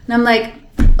undead. And I'm like,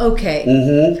 okay,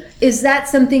 mm-hmm. Is that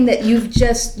something that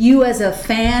you as a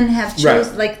fan have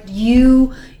chosen? Right.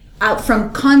 Out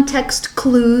from context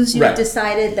clues, you've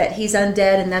decided that he's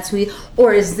undead and that's who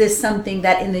or is this something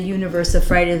that in the universe of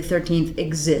Friday the 13th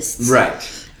exists?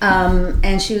 Right.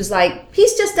 And she was like,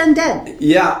 he's just undead.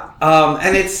 Yeah.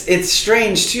 And it's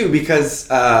strange too because,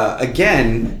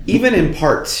 again, even in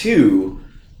part 2,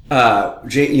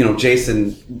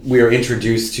 Jason, we are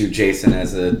introduced to Jason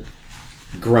as a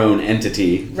grown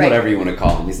entity, whatever you want to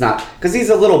call him. He's not, because he's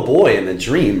a little boy in the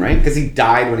dream, right? Because he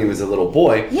died when he was a little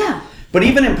boy. Yeah. But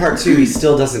even in part 2, he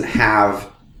still doesn't have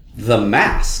the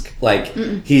mask. Like,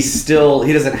 he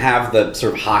doesn't have the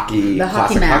sort of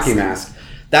classic hockey mask.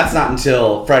 That's not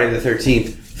until Friday the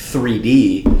 13th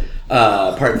 3D,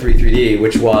 part 3 3D,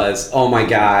 which was, oh my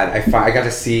god, I got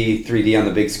to see 3D on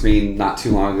the big screen not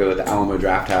too long ago at the Alamo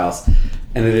Drafthouse,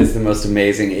 and it is the most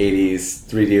amazing 80s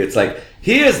 3D. It's like,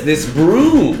 here's this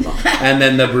broom, and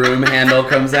then the broom handle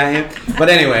comes at you. But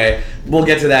anyway, we'll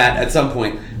get to that at some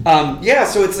point.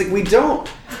 So it's like we don't...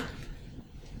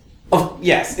 Oh,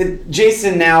 yes,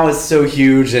 Jason now is so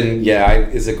huge, and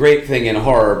is a great thing in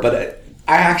horror, but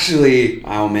I actually...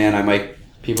 Oh man,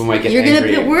 people might get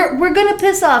angry. We're gonna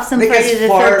piss off some Friday the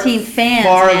 13th fans.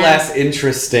 Far less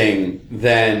interesting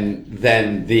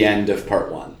than the end of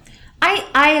part 1.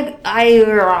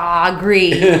 I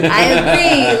agree. I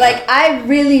agree. Like, I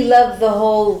really love the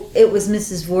whole, it was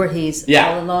Mrs. Voorhees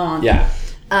all along. Yeah.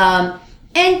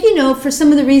 And, for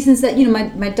some of the reasons that,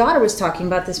 my daughter was talking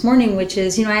about this morning, which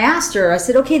is, I asked her, I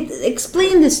said, okay,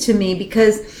 explain this to me,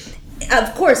 because,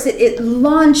 of course, it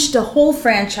launched a whole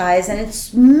franchise, and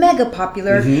it's mega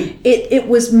popular. Mm-hmm. It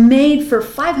was made for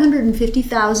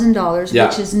 $550,000,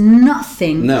 which is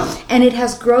nothing. No. And it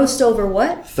has grossed over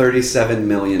what? $37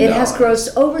 million. It has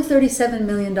grossed over $37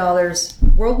 million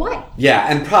worldwide. Yeah,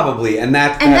 and probably,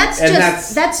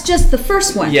 that's just the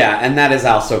first one. Yeah, and that is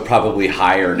also probably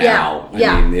higher now.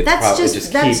 I mean, that's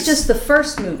just the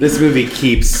first movie. This movie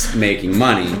keeps making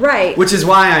money, right? Which is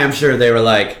why I am sure they were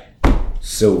like,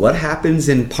 so what happens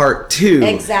in part 2?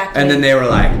 Exactly. And then they were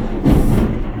like,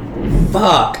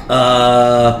 fuck,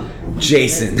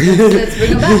 Jason. Let's bring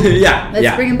him back.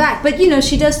 Let's bring him back. But,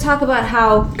 she does talk about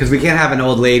how... Because we can't have an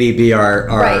old lady be our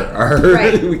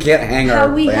right. We can't hang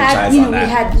our franchise on that. We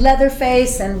had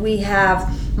Leatherface, and we have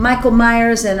Michael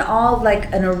Myers, and all,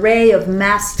 like, an array of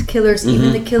masked killers,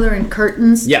 even the killer in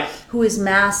Curtains, who is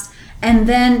masked. And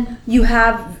then you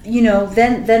have,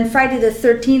 then Friday the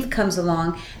 13th comes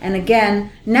along. And again,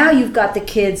 now you've got the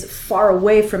kids far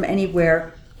away from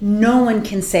anywhere. No one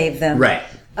can save them. Right.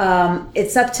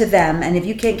 It's up to them. And if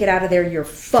you can't get out of there, you're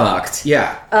fucked.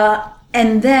 Yeah.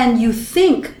 And then you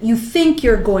think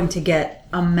you're going to get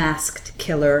a masked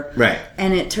killer. Right.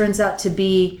 And it turns out to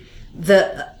be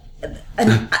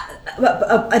an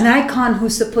icon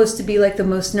who's supposed to be like the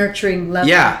most nurturing,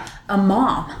 loving, a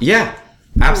mom. Yeah.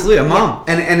 Absolutely, a mom,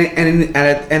 and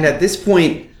at this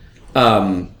point,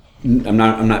 I'm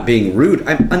not being rude.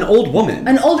 I'm an old woman,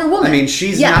 an older woman. I mean,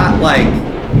 she's not like,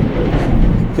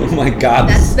 oh my god,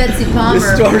 that's Betsy Palmer.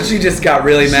 The story, she just got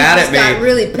really mad at me. Got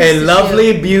really pissed a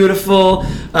lovely, beautiful.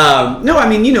 No, I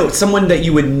mean, someone that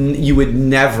you would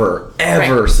never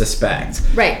ever suspect.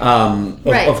 Right.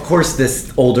 Of course,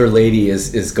 this older lady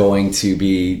is going to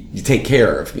take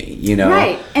care of me.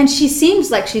 Right, and she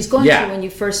seems like she's going to when you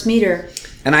first meet her.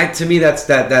 And to me,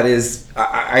 that is,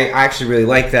 I actually really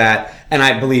like that.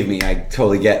 And believe me, I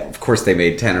totally get, of course they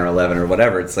made 10 or 11 or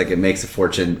whatever. It's like, it makes a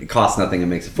fortune. It costs nothing. It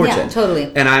makes a fortune. Yeah,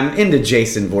 totally. And I'm into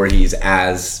Jason Voorhees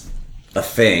as a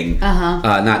thing.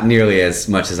 Not nearly as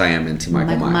much as I am into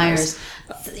Michael Myers.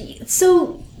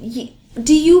 So,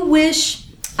 do you wish,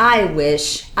 I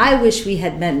wish we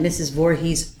had met Mrs.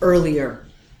 Voorhees earlier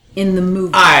in the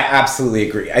movie. I absolutely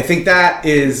agree. I think that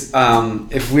is,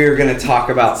 if we're going to talk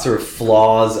about sort of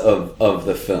flaws of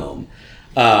the film,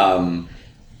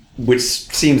 which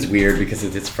seems weird because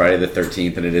it's Friday the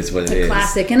 13th and it is what it is. It's a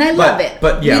classic, and I love it.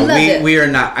 But yeah, we are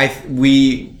not.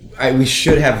 We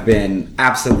should have been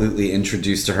absolutely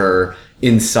introduced to her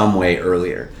in some way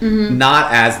earlier,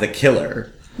 not as the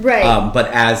killer, right? But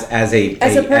as a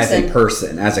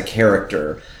person, as a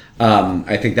character.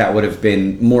 I think that would have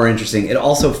been more interesting. It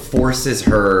also forces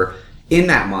her in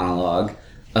that monologue,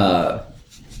 the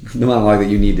monologue that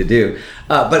you need to do.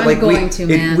 But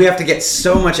we have to get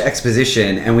so much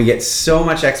exposition, and we get so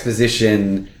much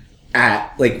exposition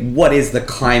at like what is the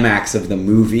climax of the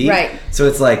movie. Right. So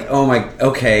it's like,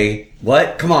 okay,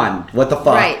 what? Come on, what the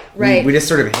fuck? Right. We just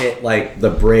sort of hit like the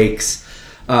brakes.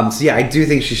 So yeah, I do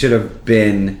think she should have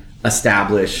been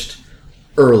established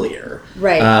earlier.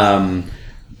 Right.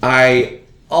 I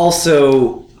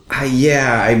also, some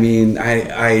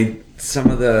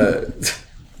of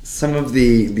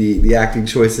the acting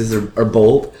choices are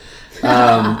bold.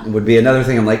 Would be another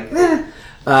thing. I'm like,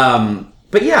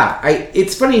 but yeah,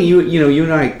 it's funny. You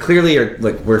and I clearly are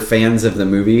like, we're fans of the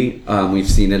movie. We've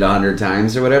seen it 100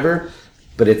 times or whatever,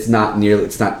 but it's not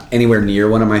anywhere near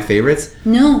one of my favorites.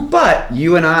 No. But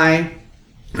you and I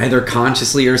either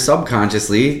consciously or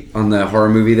subconsciously on the horror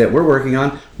movie that we're working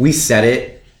on, we set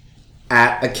it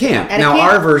at a camp.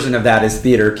 Our version of that is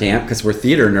theater camp because we're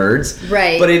theater nerds.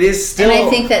 Right. But it is still... And I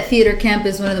think that theater camp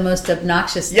is one of the most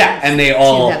obnoxious things and they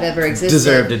all to have ever existed.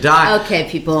 deserve to die. Okay,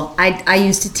 people. I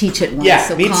used to teach it once,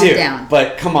 so me calm too. down.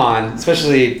 But come on,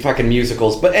 especially fucking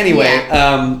musicals. But anyway,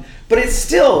 but it's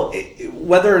still,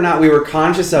 whether or not we were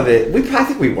conscious of it, I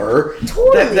think we were.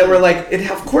 Totally. That we're like,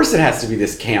 of course it has to be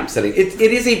this camp setting. It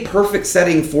is a perfect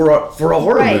setting for a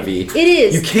horror movie. It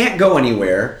is. You can't go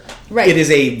anywhere. Right. It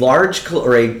is a large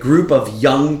or a group of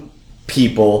young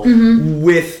people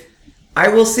with, I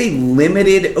will say,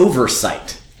 limited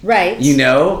oversight. Right. You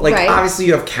know? Obviously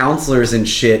you have counselors and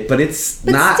shit, but it's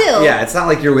not... Still, yeah, it's not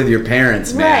like you're with your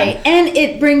parents, man. Right. And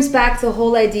it brings back the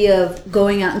whole idea of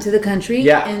going out into the country,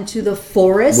 into the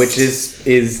forest. Which is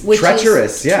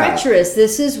treacherous, treacherous.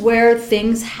 This is where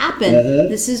things happen.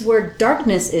 This is where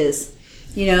darkness is,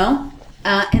 you know?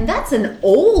 And that's an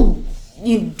old...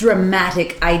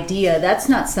 dramatic idea. That's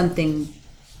not something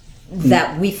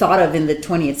that we thought of in the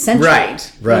 20th century.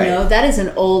 Right. You know, that is an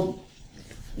old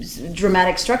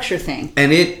dramatic structure thing.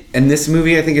 And this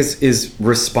movie I think is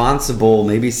responsible,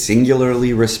 maybe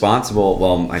singularly responsible.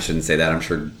 Well, I shouldn't say that. I'm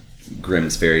sure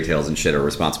Grimm's fairy tales and shit are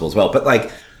responsible as well. But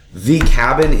like the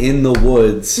cabin in the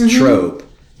woods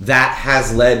trope that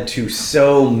has led to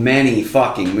so many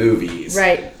fucking movies.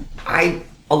 Right.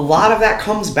 A lot of that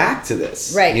comes back to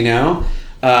this, right? You know,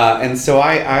 and so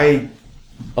I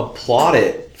applaud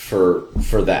it for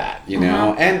that, you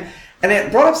know, and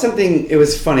it brought up something. It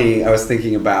was funny. I was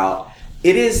thinking about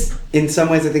it is in some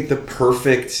ways I think the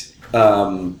perfect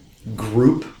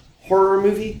group horror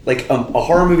movie, like a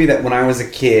horror movie that when I was a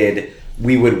kid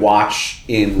we would watch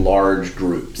in large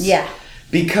groups. Yeah,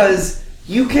 because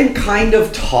you can kind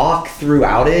of talk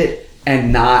throughout it.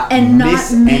 And not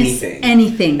miss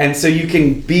anything. And so you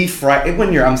can be frightened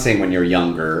when you're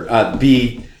younger,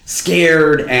 be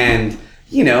scared and,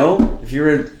 you know, if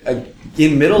you're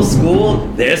in middle school,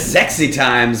 there's sexy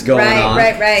times going on.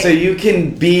 Right. So you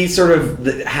can be sort of,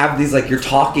 have these, like, you're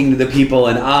talking to the people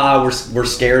and, we're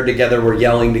scared together, we're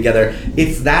yelling together.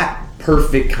 It's that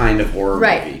perfect kind of horror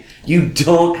movie. You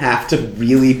don't have to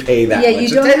really pay that much attention. Yeah,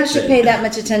 you don't have to pay that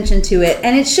much attention to it.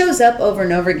 And it shows up over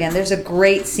and over again. There's a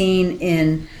great scene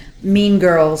in Mean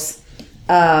Girls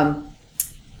around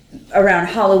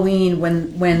Halloween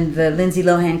when the Lindsay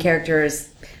Lohan character is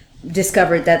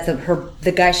discovered that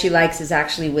the guy she likes is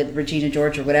actually with Regina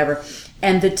George or whatever.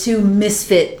 And the two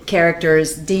misfit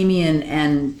characters, Damien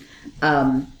and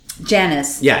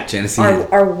Janice, Janice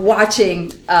are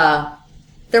watching...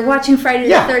 they're watching Friday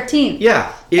the 13th.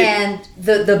 Yeah. And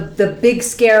the big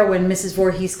scare when Mrs.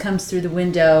 Voorhees comes through the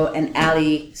window and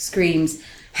Allie screams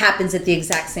happens at the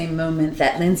exact same moment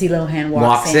that Lindsay Lohan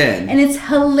walks in. And it's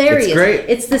hilarious. It's great.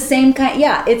 It's the same kind.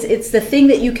 Yeah, it's the thing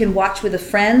that you can watch with a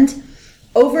friend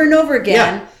over and over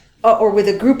again or with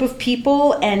a group of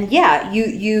people. And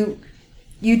you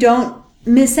don't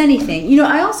miss anything. You know,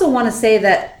 I also want to say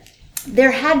that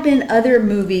there had been other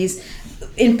movies,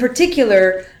 in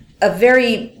particular... a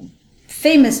very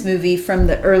famous movie from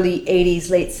the early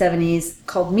 80s, late 70s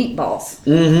called Meatballs.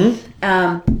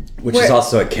 Which is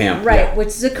also a camp. Right, which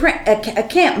is a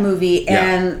camp movie.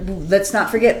 And let's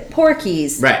not forget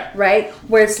Porky's. Right?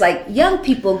 Where it's like young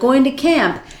people going to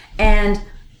camp. And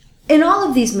in all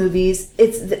of these movies,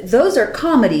 those are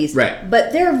comedies. Right.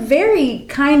 But they're very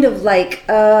kind of like...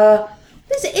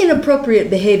 there's inappropriate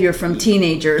behavior from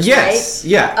teenagers, right?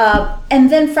 Yeah.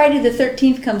 And then Friday the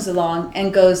 13th comes along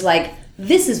and goes like,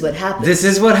 this is what happens. This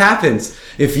is what happens.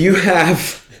 If you have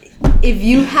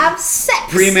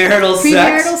sex. Premarital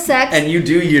sex. And you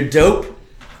do your dope.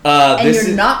 And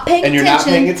you're not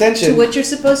paying attention to what you're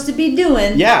supposed to be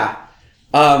doing. Yeah.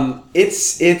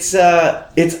 It's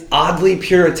oddly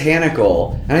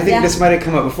puritanical. And I think this might have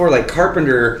come up before. Like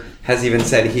Carpenter... has even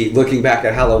said looking back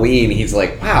at Halloween, he's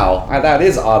like, wow, that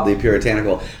is oddly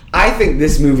puritanical. I think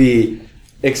this movie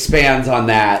expands on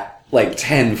that like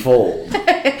tenfold.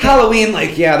 Halloween,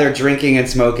 like, they're drinking and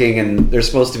smoking and they're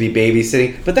supposed to be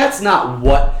babysitting, but that's not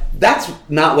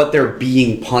what they're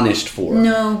being punished for.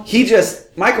 No.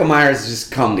 Michael Myers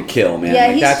just come to kill, man.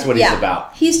 Yeah, that's what he's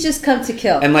about. He's just come to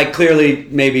kill. And like clearly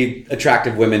maybe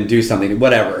attractive women do something,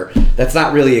 whatever. That's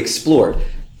not really explored.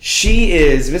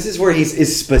 Mrs. Voorhees is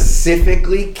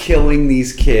specifically killing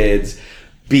these kids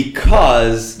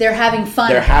because they're having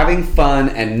fun. They're having fun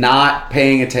and not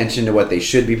paying attention to what they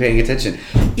should be paying attention.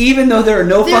 Even though there are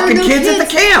no kids at the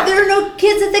camp. There are no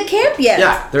kids at the camp yet.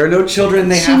 Yeah, there are no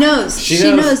children. She knows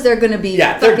they're going to be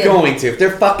they're going to. If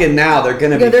they're fucking now, they're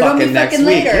going to be fucking next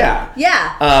week. Later.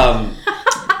 Yeah.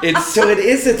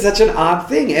 It's such an odd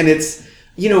thing. And it's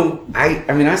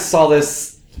I saw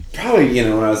this probably,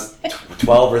 when I was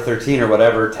 12 or 13 or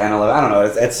whatever, 10, 11, I don't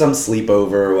know, at some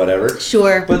sleepover or whatever.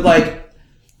 Sure. But, like,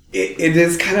 it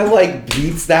is kind of like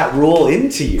beats that rule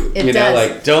into you. It does.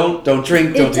 Like, don't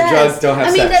drink, don't do drugs, don't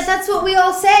have sex. That's what we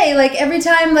all say. Like, every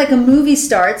time, like, a movie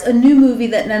starts, a new movie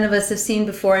that none of us have seen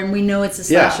before, and we know it's a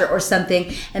slasher or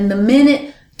something, and the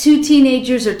minute two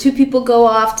teenagers or two people go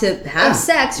off to have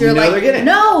sex, you're like,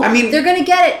 no, they're going to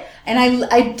get it. And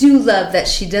I do love that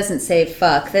she doesn't say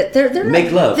fuck. That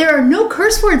make love. There are no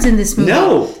curse words in this movie.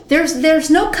 No. There's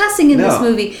no cussing in this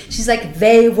movie. She's like,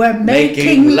 they were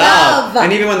making love.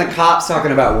 And even when the cop's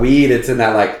talking about weed, it's in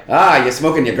that like, you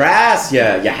smoking your grass, you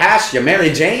hash, you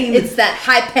Mary Jane. It's that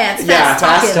high pants,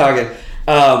 fast talking.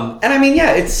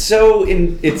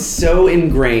 It's so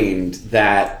ingrained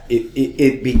that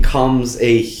it becomes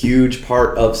a huge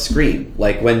part of Scream.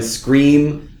 Like when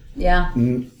Scream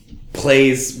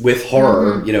plays with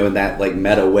horror, in that like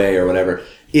meta way or whatever.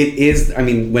 It is,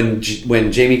 when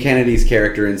Jamie Kennedy's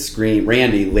character in Scream,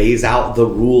 Randy, lays out the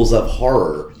rules of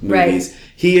horror movies,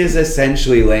 he is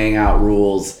essentially laying out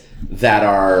rules that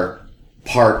are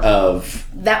part of...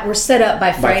 that were set up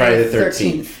by Friday the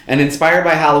 13th. And inspired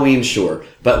by Halloween, sure.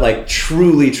 But like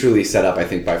truly set up, I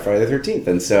think, by Friday the 13th.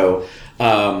 And so...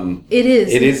 It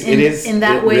is. In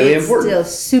that way, really it's important. Still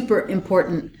super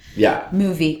important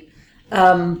movie.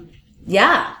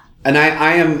 And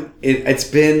I am. It's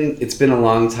been a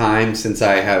long time since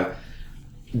I have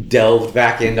delved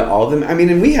back into all of them.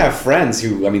 And we have friends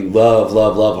who love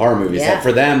horror movies. Yeah. Like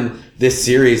for them, this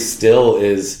series still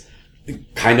is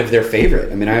kind of their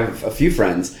favorite. I have a few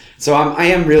friends, so I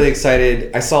am really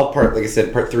excited. I saw part 3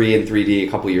 in 3D a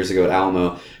couple years ago at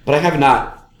Alamo, but I have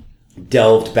not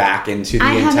delved back into the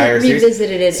entire series. I haven't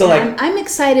revisited it. So I'm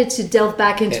excited to delve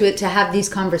back into it to have these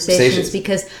conversations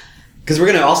because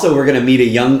we're gonna meet a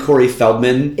young Corey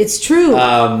Feldman. It's true.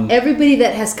 Everybody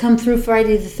that has come through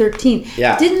Friday the 13th.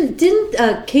 Yeah. Didn't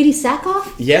Katie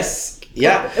Sackhoff? Yes.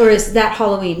 Yeah. Or is that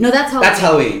Halloween? No, that's Halloween. That's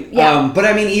Halloween. Yeah.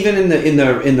 But even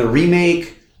in the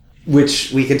remake,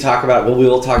 which we can talk about. Well, we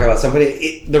will talk about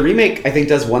somebody. The remake, I think,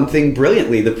 does one thing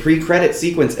brilliantly. The pre-credit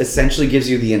sequence essentially gives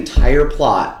you the entire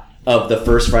plot of the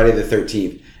first Friday the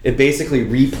 13th. It basically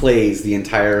replays the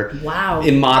entire... Wow.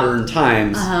 In modern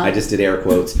times. I just did air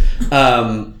quotes.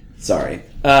 Sorry.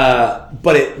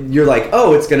 But you're like,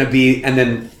 oh, it's going to be... And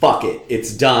then, fuck it.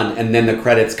 It's done. And then the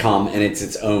credits come and it's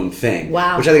its own thing.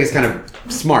 Wow. Which I think is kind of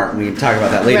smart. We can talk about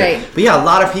that later. Right. But yeah, a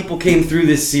lot of people came through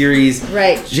this series.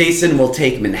 Right. Jason will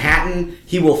take Manhattan.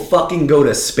 He will fucking go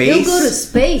to space. He'll go to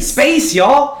space. Space,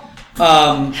 y'all.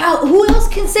 Who else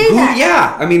can say that?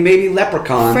 Yeah. Maybe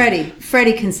Leprechaun.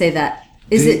 Freddy can say that.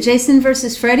 Is it Jason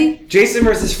versus Freddy? Jason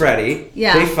versus Freddy.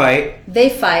 Yeah. They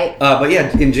fight. But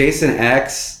yeah, in Jason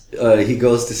X, he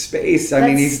goes to space.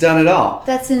 He's done it all.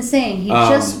 That's insane. He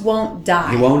just won't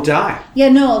die. He won't die. Yeah,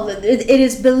 no, it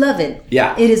is beloved.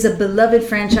 Yeah. It is a beloved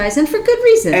franchise, and for good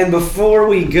reason. And before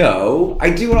we go, I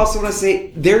do also want to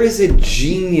say, there is a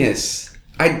genius.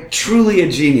 Truly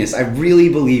a genius. I really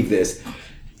believe this.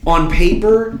 On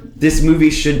paper, this movie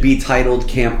should be titled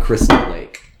Camp Crystal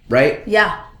Lake, right?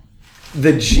 Yeah.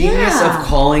 The genius of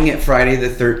calling it Friday the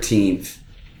 13th.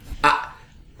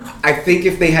 I think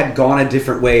if they had gone a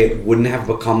different way, it wouldn't have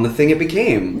become the thing it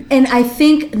became. And I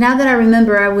think now that I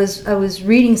remember, I was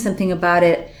reading something about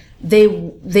it. They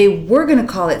were going to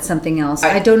call it something else.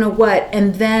 I don't know what.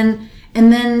 And then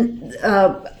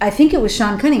I think it was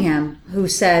Sean Cunningham who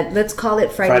said, "Let's call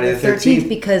it Friday the 13th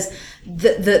because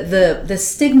the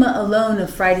stigma alone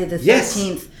of Friday the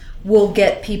 13th." Will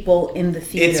get people in the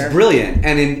theater. It's brilliant.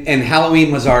 And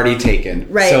Halloween was already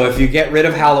taken. Right. So if you get rid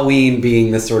of Halloween being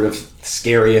the sort of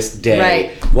scariest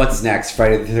day, what's next?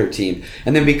 Friday the 13th.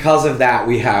 And then because of that,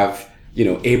 we have,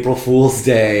 April Fool's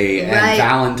Day and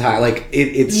Valentine. Like,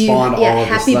 it spawned all of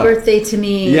this Happy stuff. Birthday to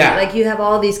Me. Yeah. Like, you have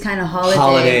all these kind of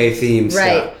holiday themed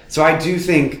right. stuff. So I do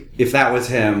think if that was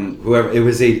him, whoever, it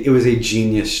was a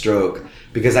genius stroke.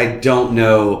 Because I don't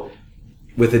know...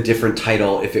 with a different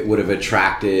title, if it would have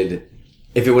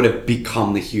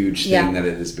become the huge thing that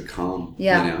it has become.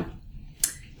 Yeah.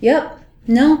 Yep.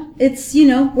 No, it's,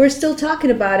 we're still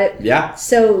talking about it. Yeah.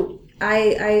 So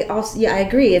I also, I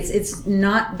agree. It's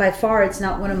not, by far, it's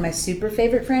not one of my super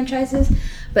favorite franchises,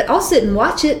 but I'll sit and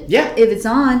watch it. Yeah. If it's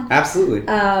on. Absolutely.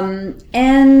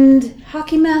 And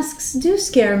hockey masks do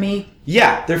scare me.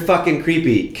 Yeah, they're fucking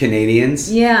creepy,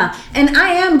 Canadians. Yeah, and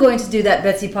I am going to do that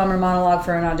Betsy Palmer monologue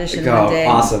for an audition one day.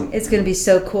 Awesome. It's going to be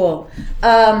so cool.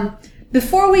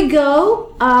 Before we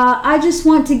go, I just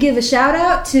want to give a shout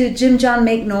out to Jim John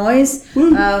Make Noise,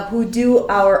 who do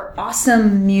our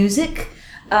awesome music.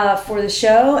 for the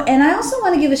show. And I also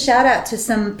want to give a shout out to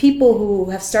some people who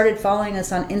have started following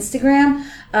us on Instagram.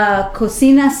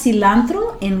 Cocina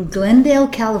Cilantro in Glendale,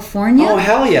 California. Oh,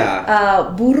 hell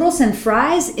yeah. Burros and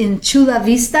Fries in Chula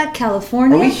Vista,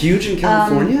 California. Are we huge in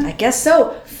California? I guess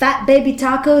so. Fat Baby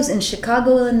Tacos in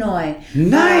Chicago, Illinois.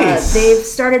 Nice. They've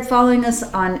started following us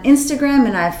on Instagram,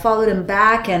 and I've followed them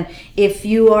back. And if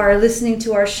you are listening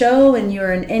to our show and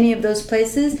you're in any of those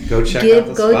places, go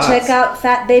check out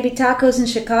Fat Baby Tacos in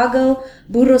Chicago,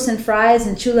 Burros and Fries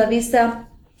in Chula Vista,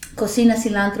 Cocina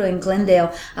Cilantro in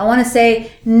Glendale. I want to say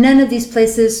none of these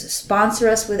places sponsor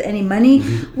us with any money.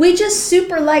 We just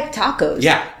super like tacos.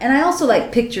 Yeah. And I also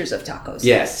like pictures of tacos.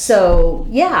 Yes. So,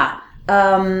 yeah.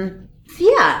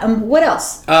 What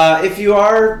else? If you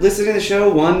are listening to the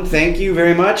show, thank you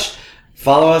very much.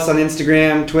 Follow us on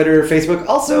Instagram, Twitter, Facebook.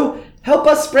 Also, help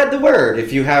us spread the word.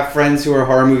 If you have friends who are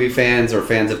horror movie fans or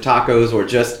fans of tacos or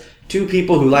just two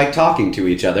people who like talking to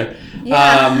each other,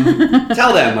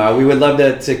 tell them. We would love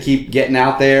to keep getting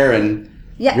out there and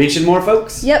reaching more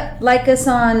folks. Yep. Like us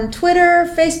on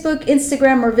Twitter, Facebook,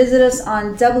 Instagram, or visit us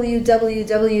on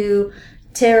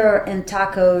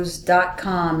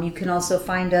www.terrorandtacos.com. You can also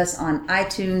find us on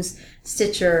iTunes,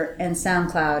 Stitcher, and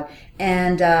SoundCloud.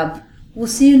 And we'll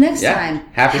see you next time.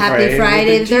 Happy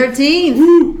Friday the 13th.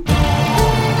 Woo!